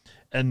heavier,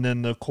 and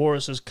then the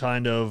choruses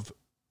kind of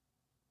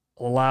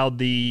allowed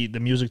the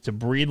music to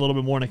breathe a little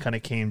bit more, and it kind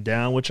of came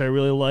down, which I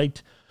really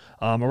liked.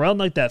 Around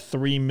like that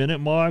 3-minute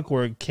mark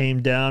where it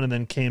came down and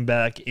then came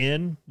back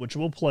in, which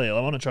we'll play. I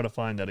want to try to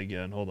find that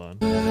again. Hold on.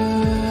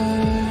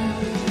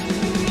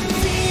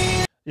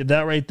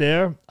 That right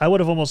there, I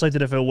would have almost liked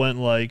it if it went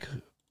like...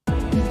 Your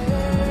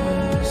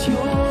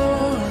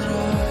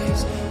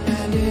eyes,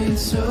 and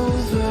it's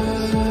over.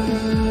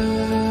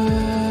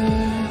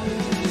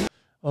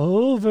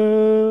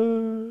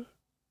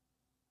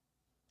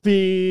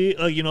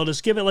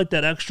 Just give it like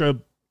that extra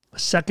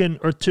second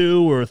or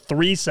 2 or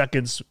 3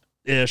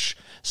 seconds-ish,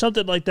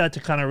 something like that, to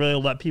kind of really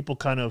let people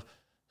kind of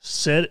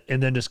sit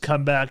and then just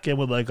come back in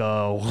with like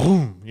a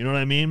whoom, you know what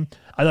I mean?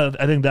 I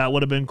think that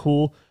would have been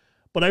cool.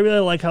 But I really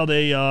like how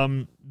they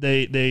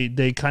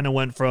kind of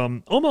went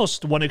from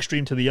almost one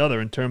extreme to the other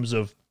in terms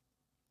of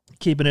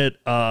keeping it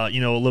a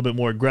little bit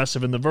more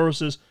aggressive in the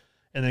verses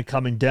and then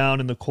coming down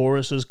in the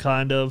choruses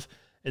kind of.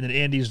 And then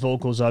Andy's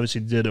vocals obviously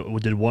did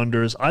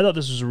wonders. I thought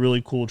this was a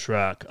really cool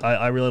track.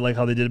 I really like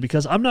how they did it,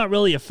 because I'm not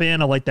really a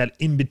fan of like that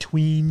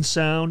in-between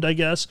sound, I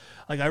guess.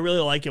 Like, I really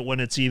like it when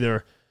it's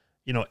either,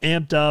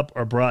 amped up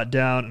or brought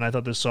down, and I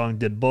thought this song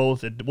did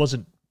both. It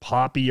wasn't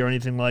poppy or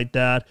anything like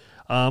that,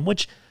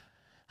 which,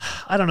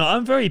 I don't know.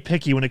 I'm very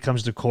picky when it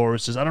comes to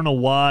choruses. I don't know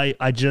why.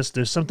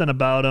 There's something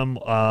about them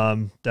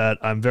that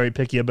I'm very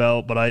picky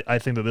about, but I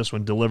think that this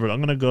one delivered. I'm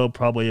going to go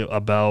probably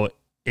about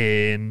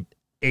an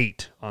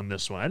 8 on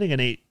this one. I think an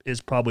 8 is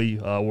probably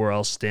where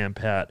I'll stand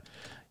pat.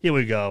 Here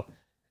we go.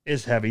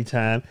 It's heavy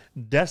time.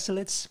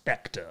 Desolate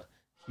Spectre.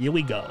 Here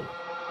we go.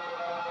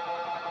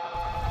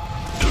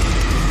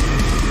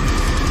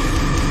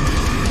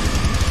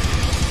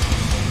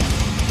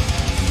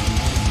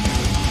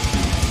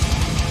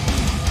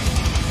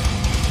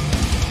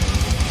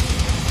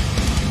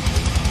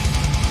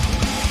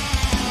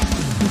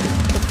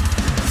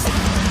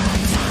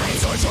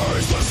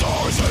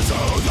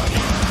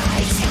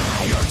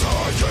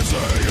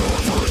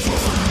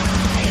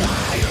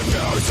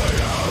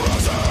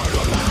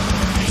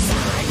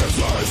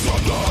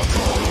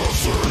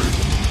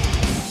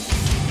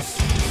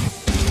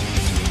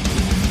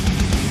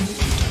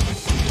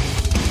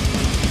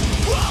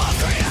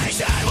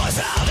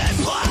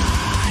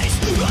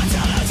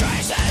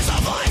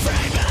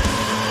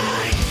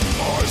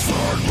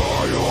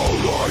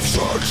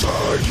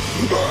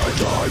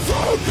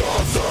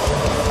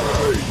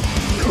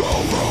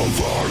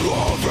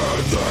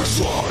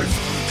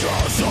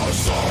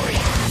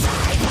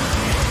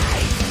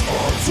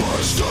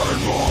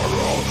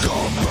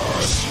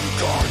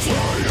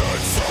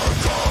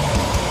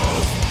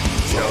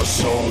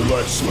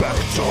 Solid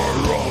spectre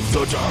of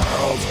the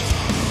damned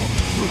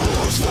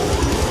is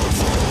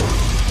forever.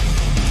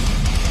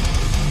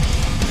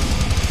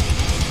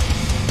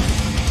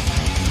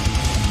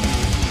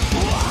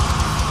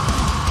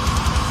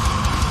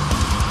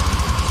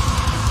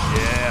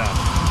 Yeah,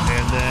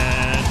 and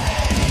then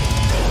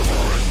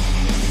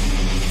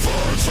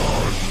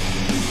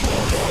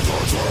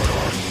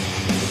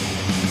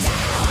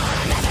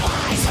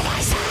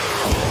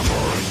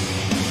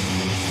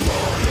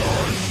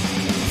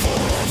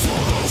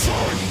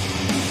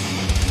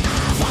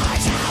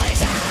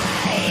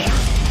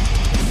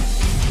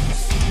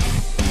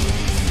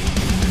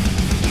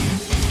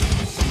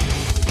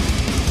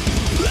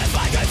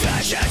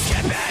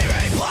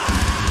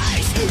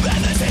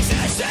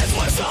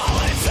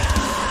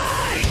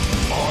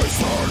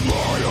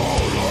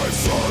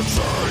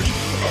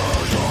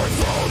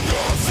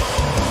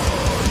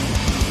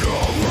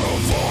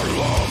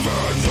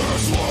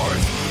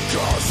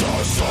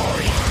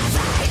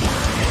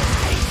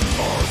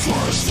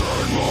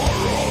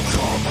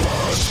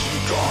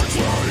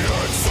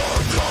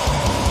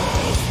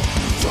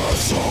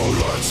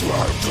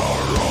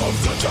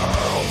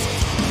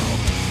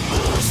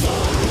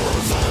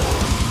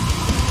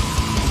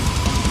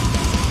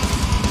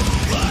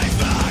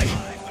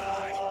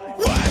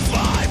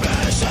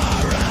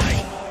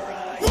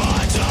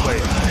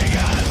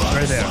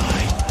right there.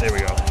 There we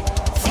go.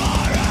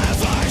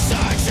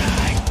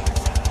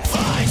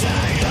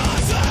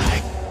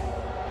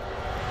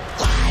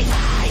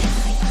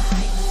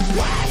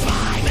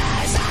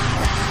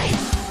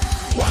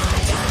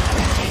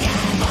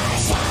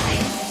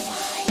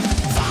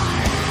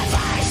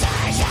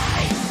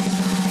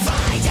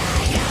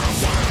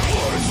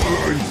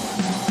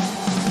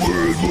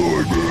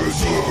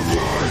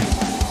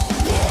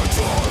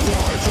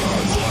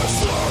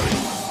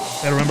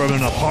 Gotta remember, I'm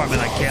in an apartment,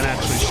 I can't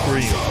actually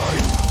scream.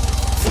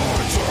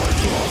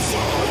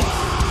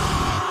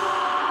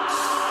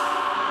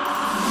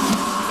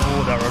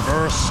 Oh, that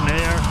reverse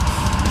snare.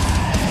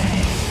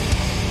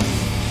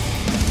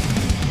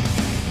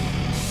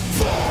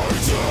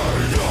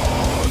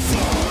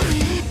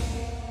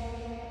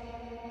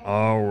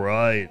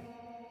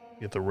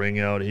 Get the ring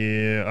out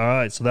here. All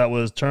right, so that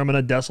was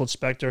Termina, Desolate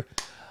Spectre.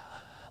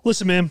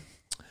 Listen, man,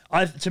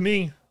 to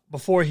me,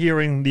 before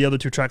hearing the other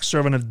two tracks,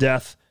 Servant of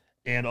Death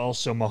and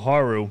also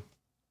Maharu,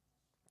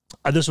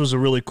 this was a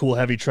really cool,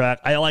 heavy track.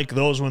 I like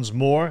those ones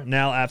more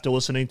now after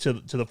listening to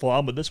the full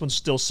album, but this one's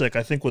still sick.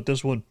 I think what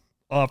this one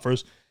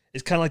offers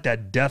is kind of like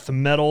that death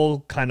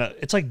metal kind of,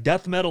 it's like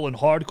death metal and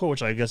hardcore,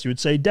 which I guess you would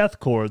say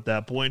deathcore at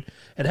that point.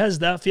 It has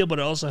that feel, but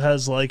it also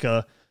has like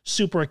a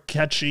super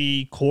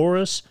catchy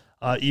chorus,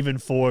 even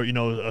for, you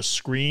know, a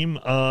scream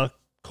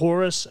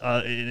chorus,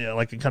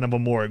 like a kind of a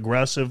more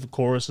aggressive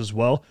chorus as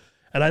well.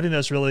 And I think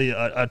that's really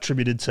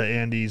attributed to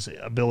Andy's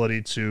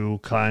ability to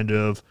kind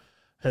of,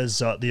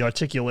 the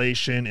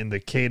articulation and the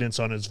cadence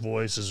on his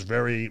voice is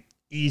very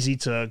easy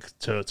to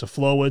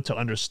flow with, to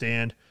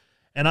understand.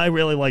 And I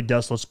really like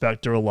Desolate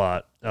Spectre a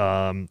lot.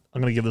 I'm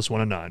going to give this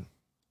one a 9.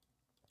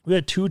 We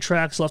had 2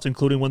 tracks left,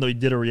 including one that we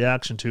did a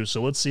reaction to.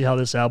 So let's see how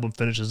this album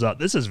finishes up.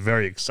 This is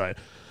very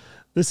exciting.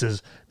 This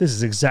is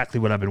exactly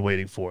what I've been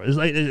waiting for. It's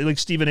like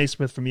Stephen A.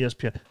 Smith from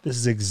ESPN. This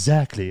is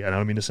exactly, and I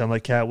don't mean to sound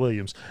like Cat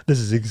Williams, this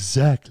is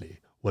exactly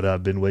what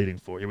I've been waiting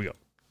for. Here we go.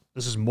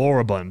 This is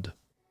Moribund.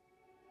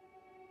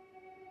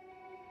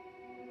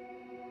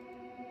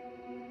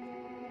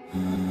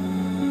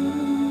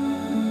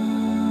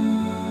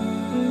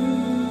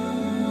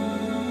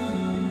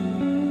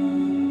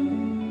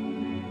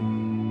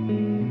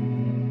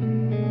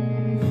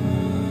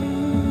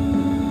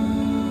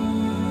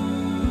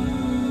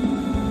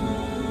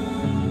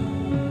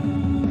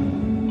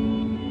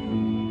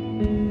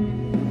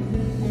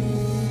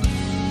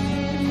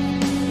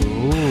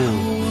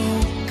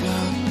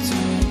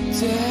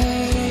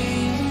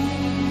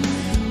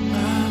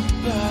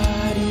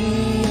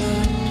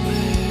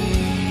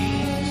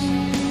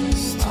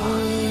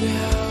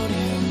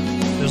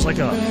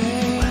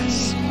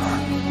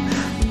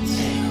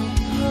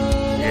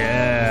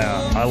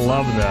 I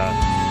love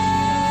that.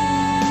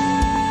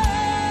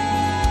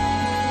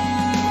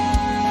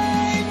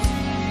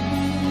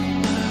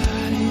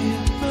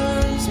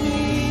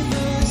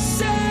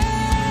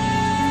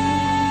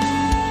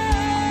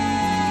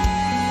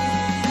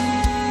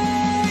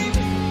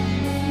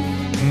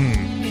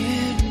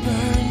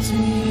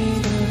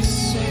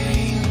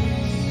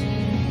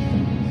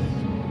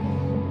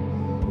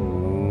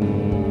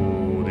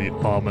 Ooh, the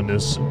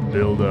ominous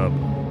build-up.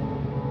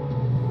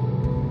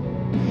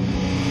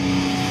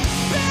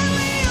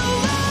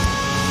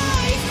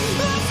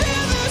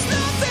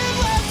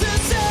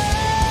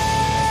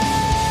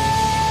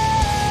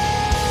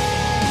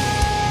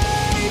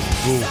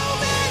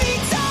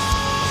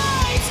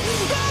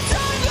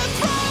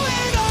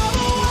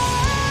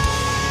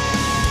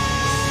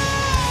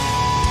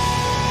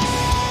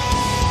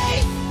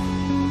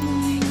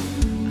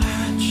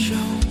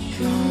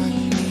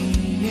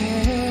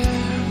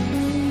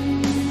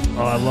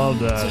 I love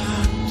that.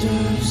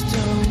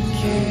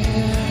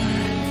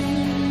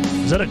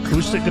 Is that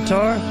acoustic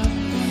guitar?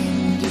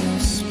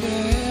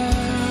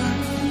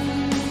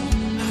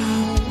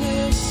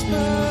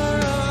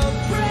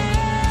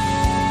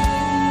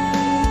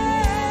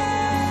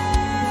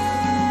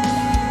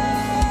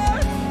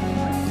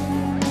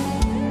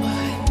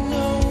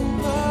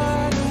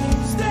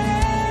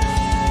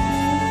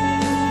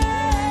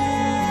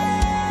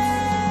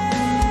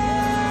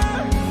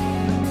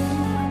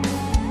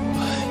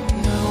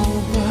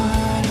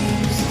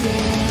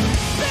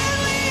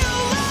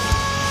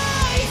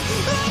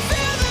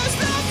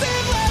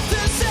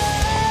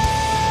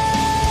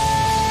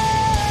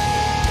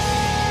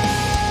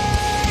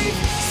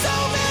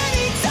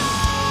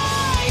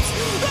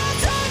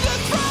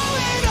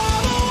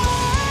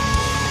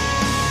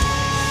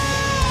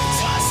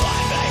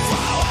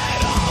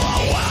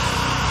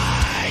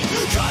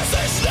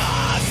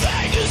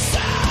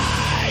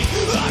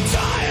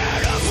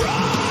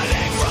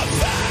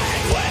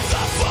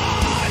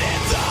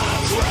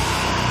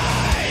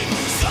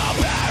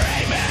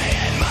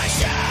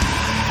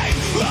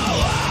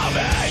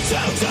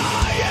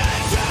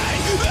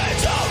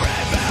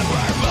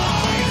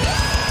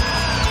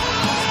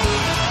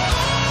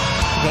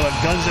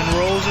 Guns N'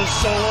 Roses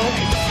solo.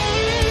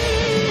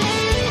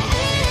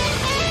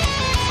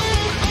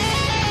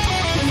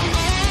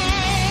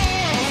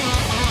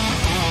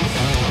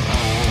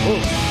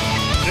 Oh,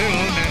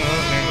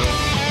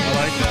 I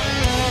like that.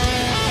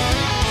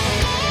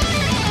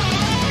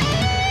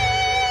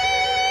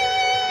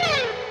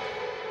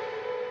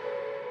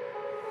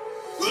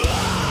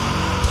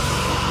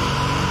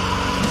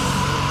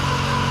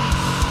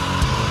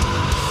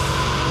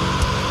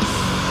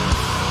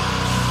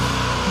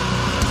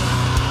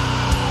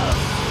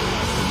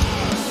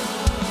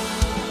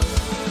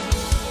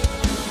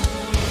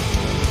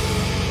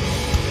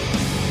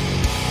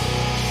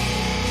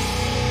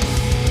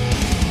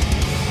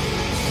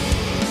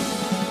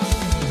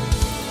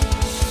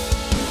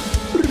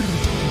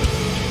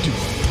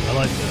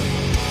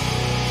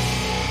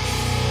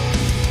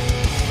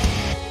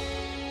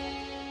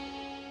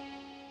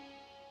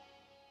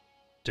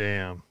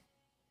 Damn.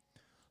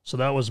 So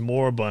that was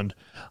Moribund.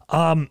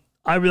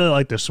 I really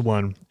like this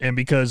one, and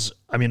because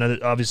I mean,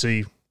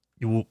 obviously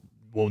you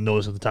won't know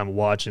this at the time of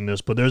watching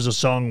this, but there's a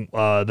song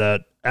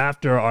that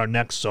after our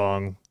next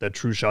song that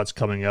TrueShot's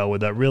coming out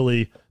with that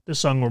really this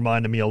song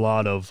reminded me a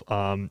lot of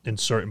in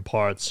certain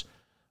parts,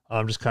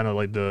 just kind of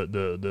like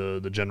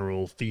the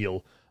general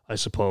feel, I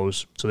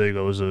suppose. So there you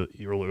go, is a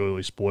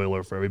early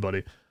spoiler for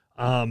everybody.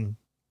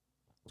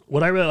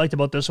 What I really liked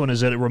about this one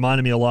is that it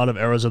reminded me a lot of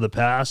Eras of the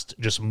Past,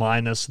 just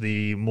minus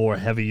the more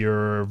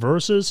heavier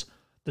verses.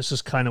 This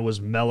is kind of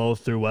was mellow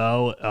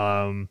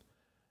throughout.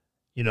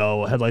 You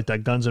know, had like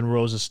that Guns N'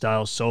 Roses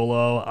style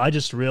solo. I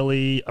just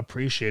really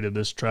appreciated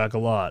this track a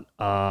lot.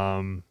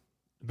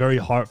 Very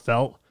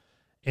heartfelt.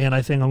 And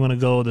I think I'm going to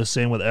go the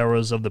same with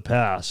Eras of the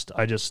Past.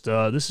 I just,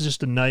 this is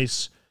just a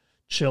nice,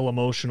 chill,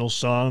 emotional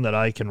song that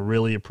I can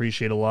really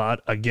appreciate a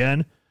lot.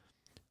 Again,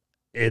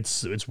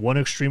 it's one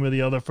extreme or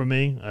the other for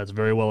me. It's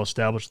very well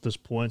established at this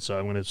point, so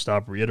I'm going to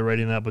stop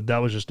reiterating that. But that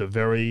was just a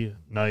very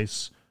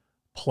nice,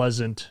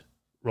 pleasant,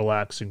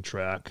 relaxing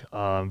track.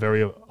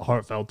 Very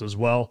heartfelt as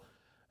well.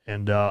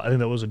 And I think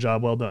that was a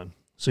job well done.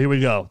 So here we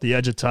go. The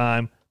Edge of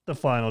Time, the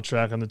final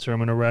track on the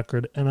Termina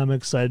record. And I'm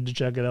excited to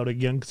check it out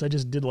again because I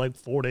just did like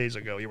 4 days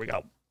ago. Here we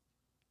go.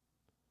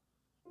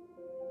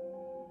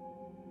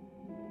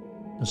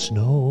 The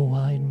snow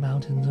white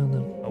mountains on the...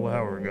 Oh,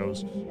 however it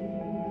goes.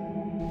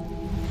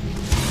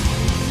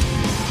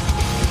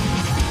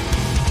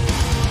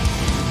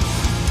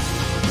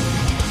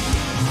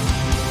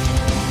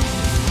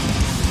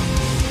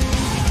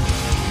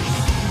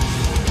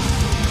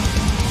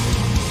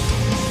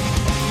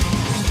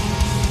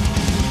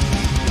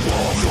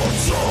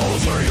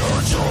 The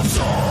urge of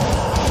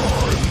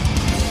time.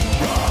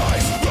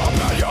 Rise,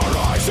 open your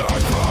eyes and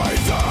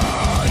breathe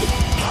in.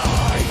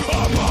 High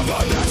above the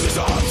nexus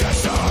of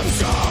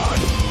destruction.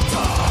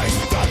 Ties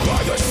that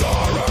by the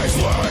stories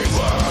we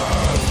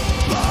live.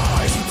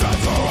 Lies that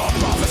throw a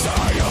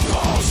prophecy of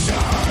bullshit.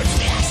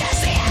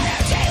 Access the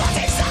energy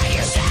locked inside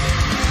your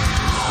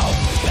shell.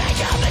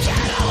 Become the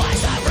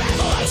catalyst of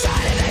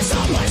revolution in this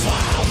hopeless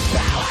world.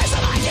 Powers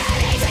unlike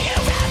anything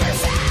you've ever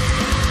felt.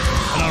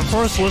 On our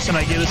first listen,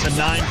 I gave this a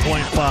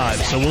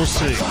 9.5, so we'll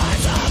see. I'm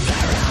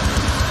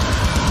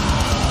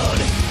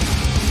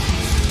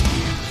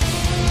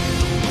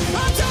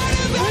tired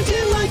of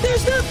acting like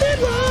there's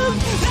nothing wrong.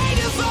 They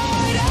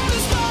divide and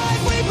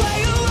despite we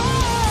play along.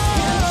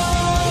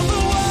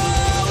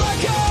 While our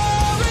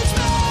courage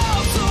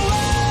melts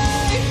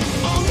away,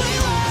 only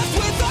left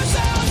with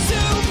ourselves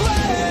to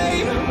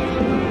blame.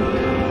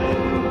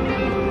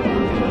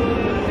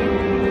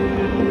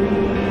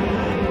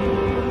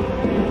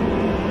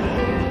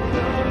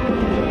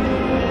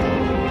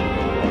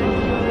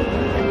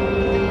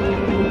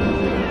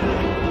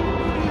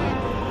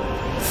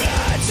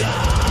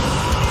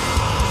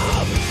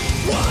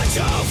 Watch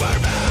over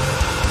me.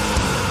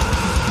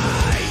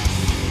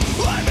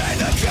 I made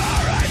the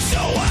courage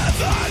to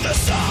weather the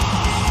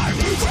storm.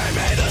 Grant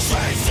me the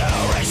strength to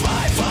reach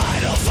my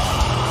final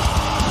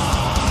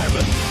form.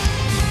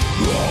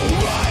 Oh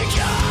my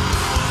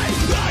God,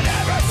 I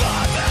never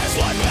thought this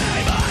would be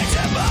my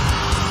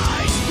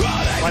demise.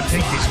 My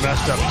pinky's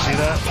messed up, you see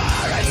that?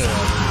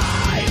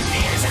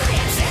 Yes, I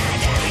am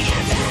standing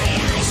in the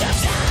eyes of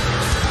time.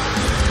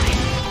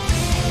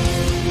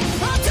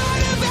 I'm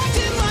tired of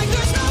acting like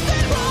there's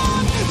nothing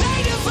wrong. They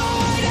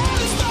divide and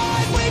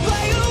despite we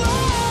play along.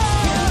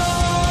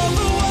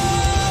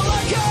 While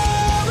our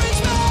courage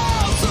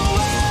melts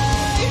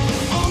away,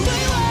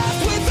 only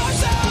left with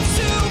ourselves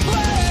to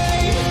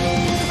blame.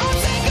 I'm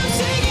sick of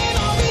singing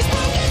all these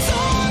broken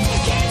songs.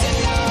 Can't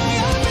deny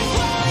I've been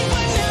blind,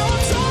 but now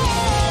I'm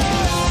strong.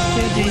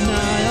 Can't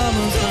deny I'm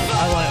a...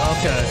 I like,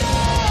 okay.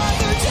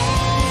 Another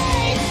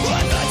day,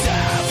 when the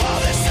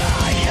devil is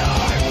not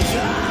yours.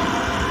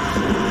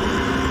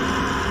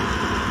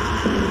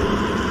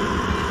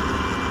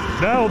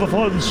 Now the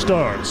fun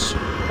starts.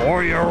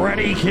 Are you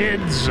ready,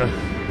 kids?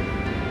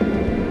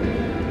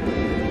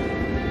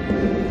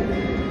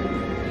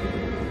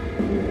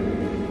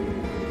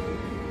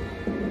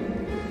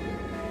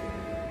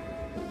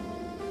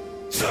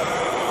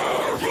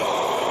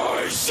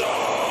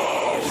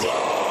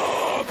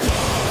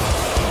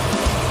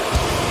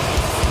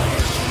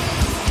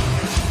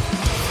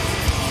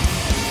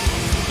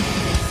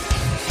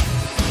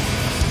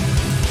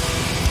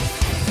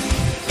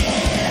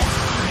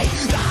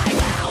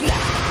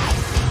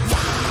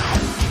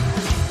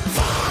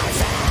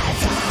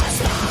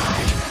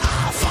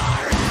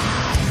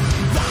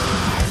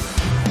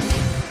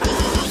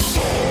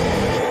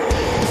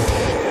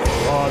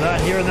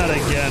 Hearing that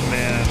again,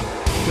 man.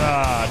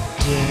 God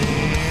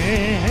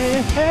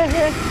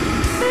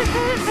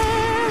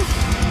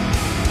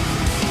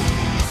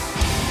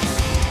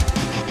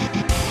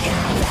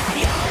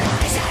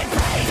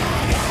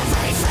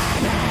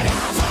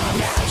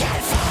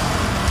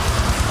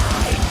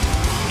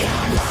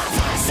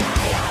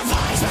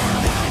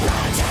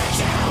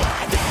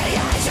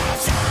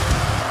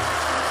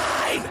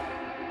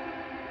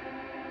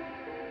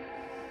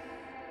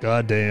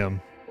God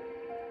damn.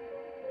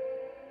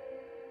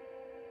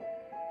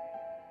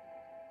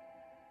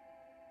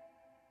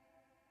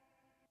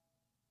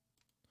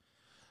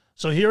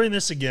 So hearing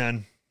this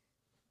again,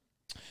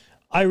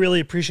 I really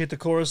appreciate the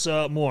chorus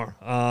more.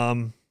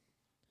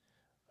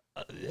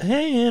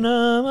 Hanging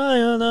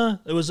on,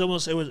 it was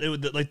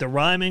like the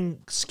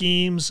rhyming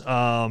schemes,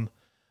 the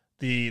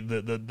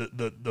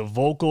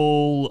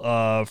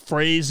vocal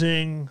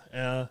phrasing.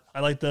 I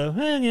like the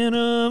hanging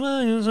on.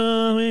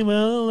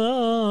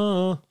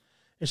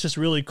 It's just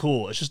really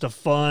cool. It's just a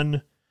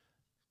fun,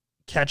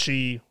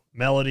 catchy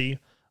melody.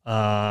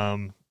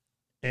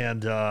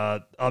 And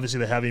obviously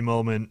the heavy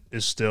moment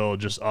is still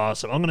just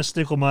awesome. I'm going to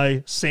stick with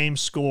my same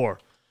score,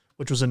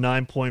 which was a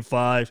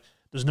 9.5.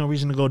 There's no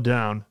reason to go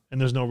down,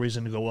 and there's no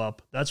reason to go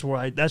up. That's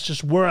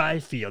just where I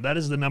feel. That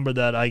is the number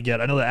that I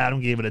get. I know that Adam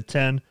gave it a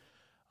 10.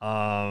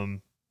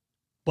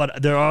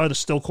 But there are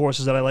still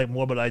courses that I like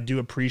more, but I do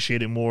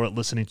appreciate it more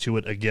listening to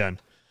it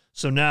again.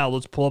 So now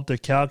let's pull up the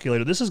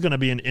calculator. This is going to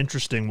be an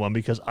interesting one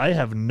because I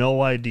have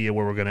no idea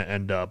where we're going to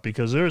end up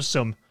because there's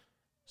some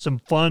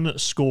fun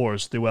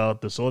scores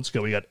throughout this. So let's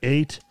go. We got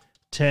 8,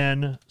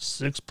 10,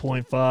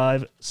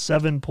 6.5,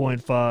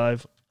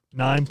 7.5,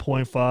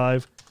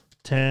 9.5,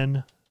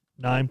 10,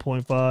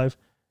 9.5,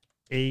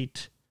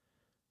 8,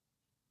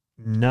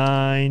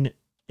 9,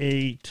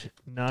 8,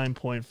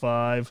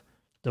 9.5.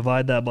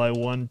 Divide that by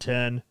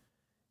 110.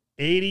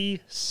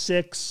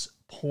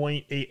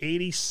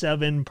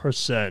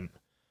 87%.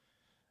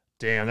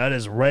 Damn, that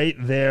is right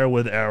there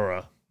with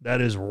ERA.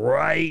 That is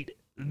right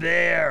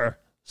there.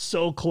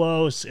 So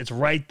close. It's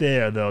right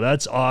there, though.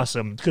 That's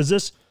awesome. Because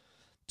this,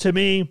 to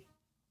me,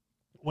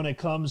 when it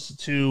comes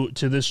to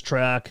this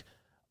track,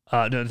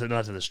 no,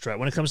 not to this track,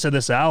 when it comes to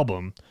this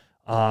album,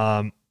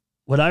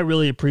 what I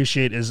really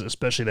appreciate is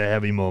especially the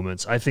heavy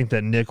moments. I think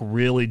that Nick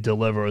really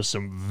delivers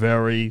some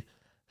very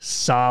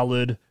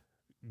solid,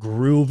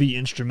 groovy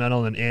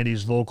instrumental, and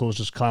Andy's vocals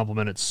just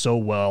complement it so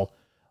well.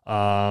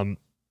 I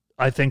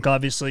think,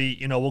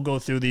 obviously, we'll go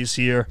through these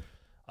here.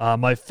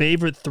 My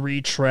favorite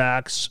 3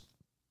 tracks,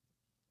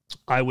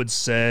 I would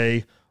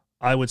say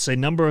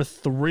number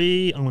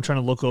 3, I'm trying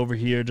to look over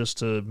here just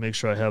to make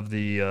sure I have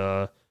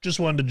the... Just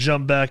wanted to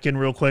jump back in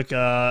real quick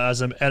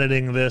as I'm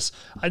editing this.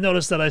 I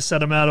noticed that I set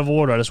them out of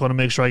order. I just want to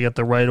make sure I get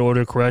the right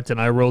order correct,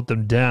 and I wrote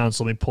them down,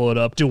 so let me pull it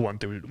up. Do 1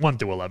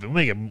 through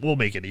 11. We'll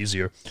make it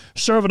easier.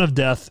 Servant of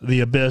Death, The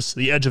Abyss,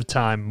 The Edge of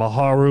Time,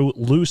 Maharu,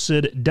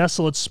 Lucid,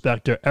 Desolate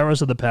Spectre,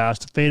 Eras of the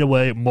Past, Fade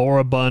Away,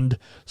 Moribund,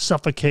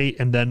 Suffocate,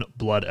 and then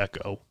Blood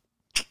Echo.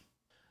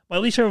 My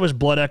least favorite was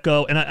Blood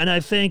Echo, and I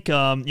think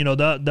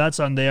that's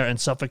on there, and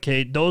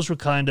Suffocate. Those were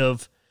kind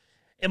of,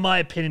 in my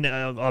opinion,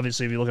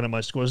 obviously, if you're looking at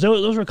my scores,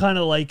 those were kind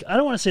of like, I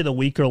don't want to say the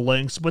weaker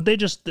links, but they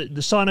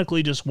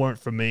sonically just weren't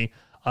for me.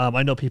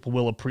 I know people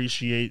will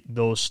appreciate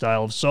those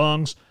style of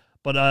songs,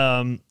 but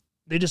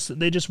they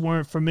just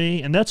weren't for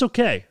me, and that's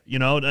okay.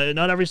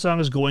 Not every song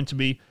is going to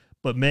be,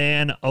 but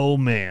man, oh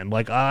man,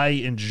 like I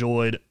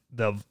enjoyed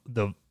a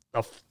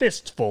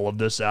fistful of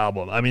this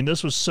album. I mean,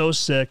 this was so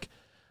sick.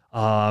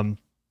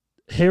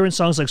 Hearing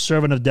songs like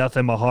Servant of Death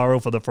and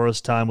Maharu for the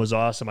first time was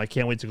awesome. I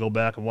can't wait to go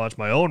back and watch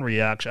my own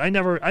reaction. I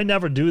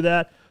never do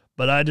that,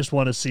 but I just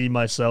want to see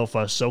myself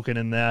soaking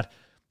in that.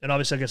 And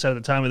obviously, like I said,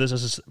 at the time of this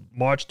is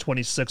March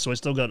 26th, so I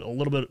still got a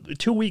little bit,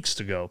 2 weeks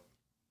to go.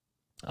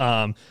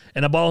 And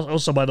I'm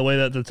also, by the way,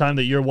 that at the time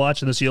that you're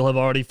watching this, you'll have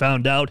already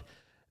found out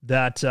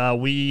that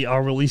we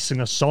are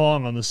releasing a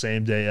song on the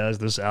same day as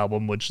this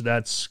album, which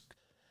that's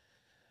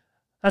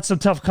some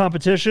tough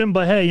competition,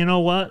 but hey, you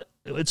know what?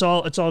 It's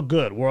all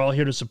good. We're all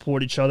here to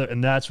support each other,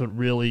 and that's what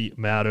really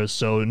matters.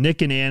 So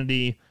Nick and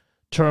Andy,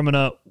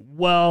 Termina,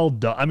 well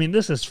done. I mean,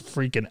 this is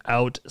freaking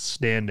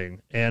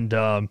outstanding. And,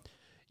 I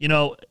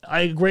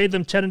grade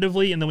them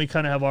tentatively, and then we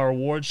kind of have our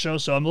awards show.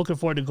 So I'm looking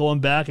forward to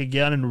going back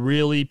again and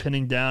really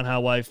pinning down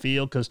how I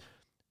feel, because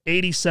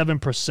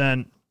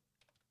 87%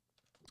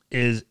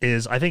 is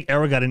I think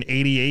ERA got an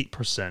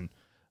 88%.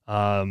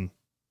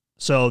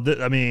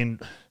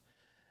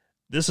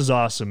 This is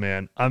awesome,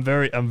 man. I'm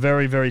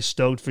very, very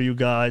stoked for you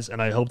guys, and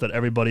I hope that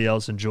everybody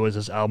else enjoys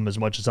this album as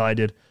much as I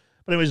did.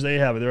 But anyways, there you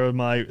have it. There are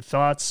my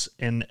thoughts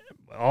and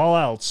all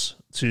else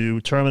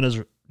to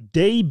TERMINA'S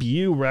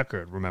debut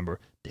record. Remember,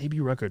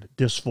 debut record,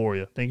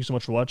 Dysphoria. Thank you so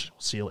much for watching.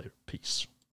 I'll see you later. Peace.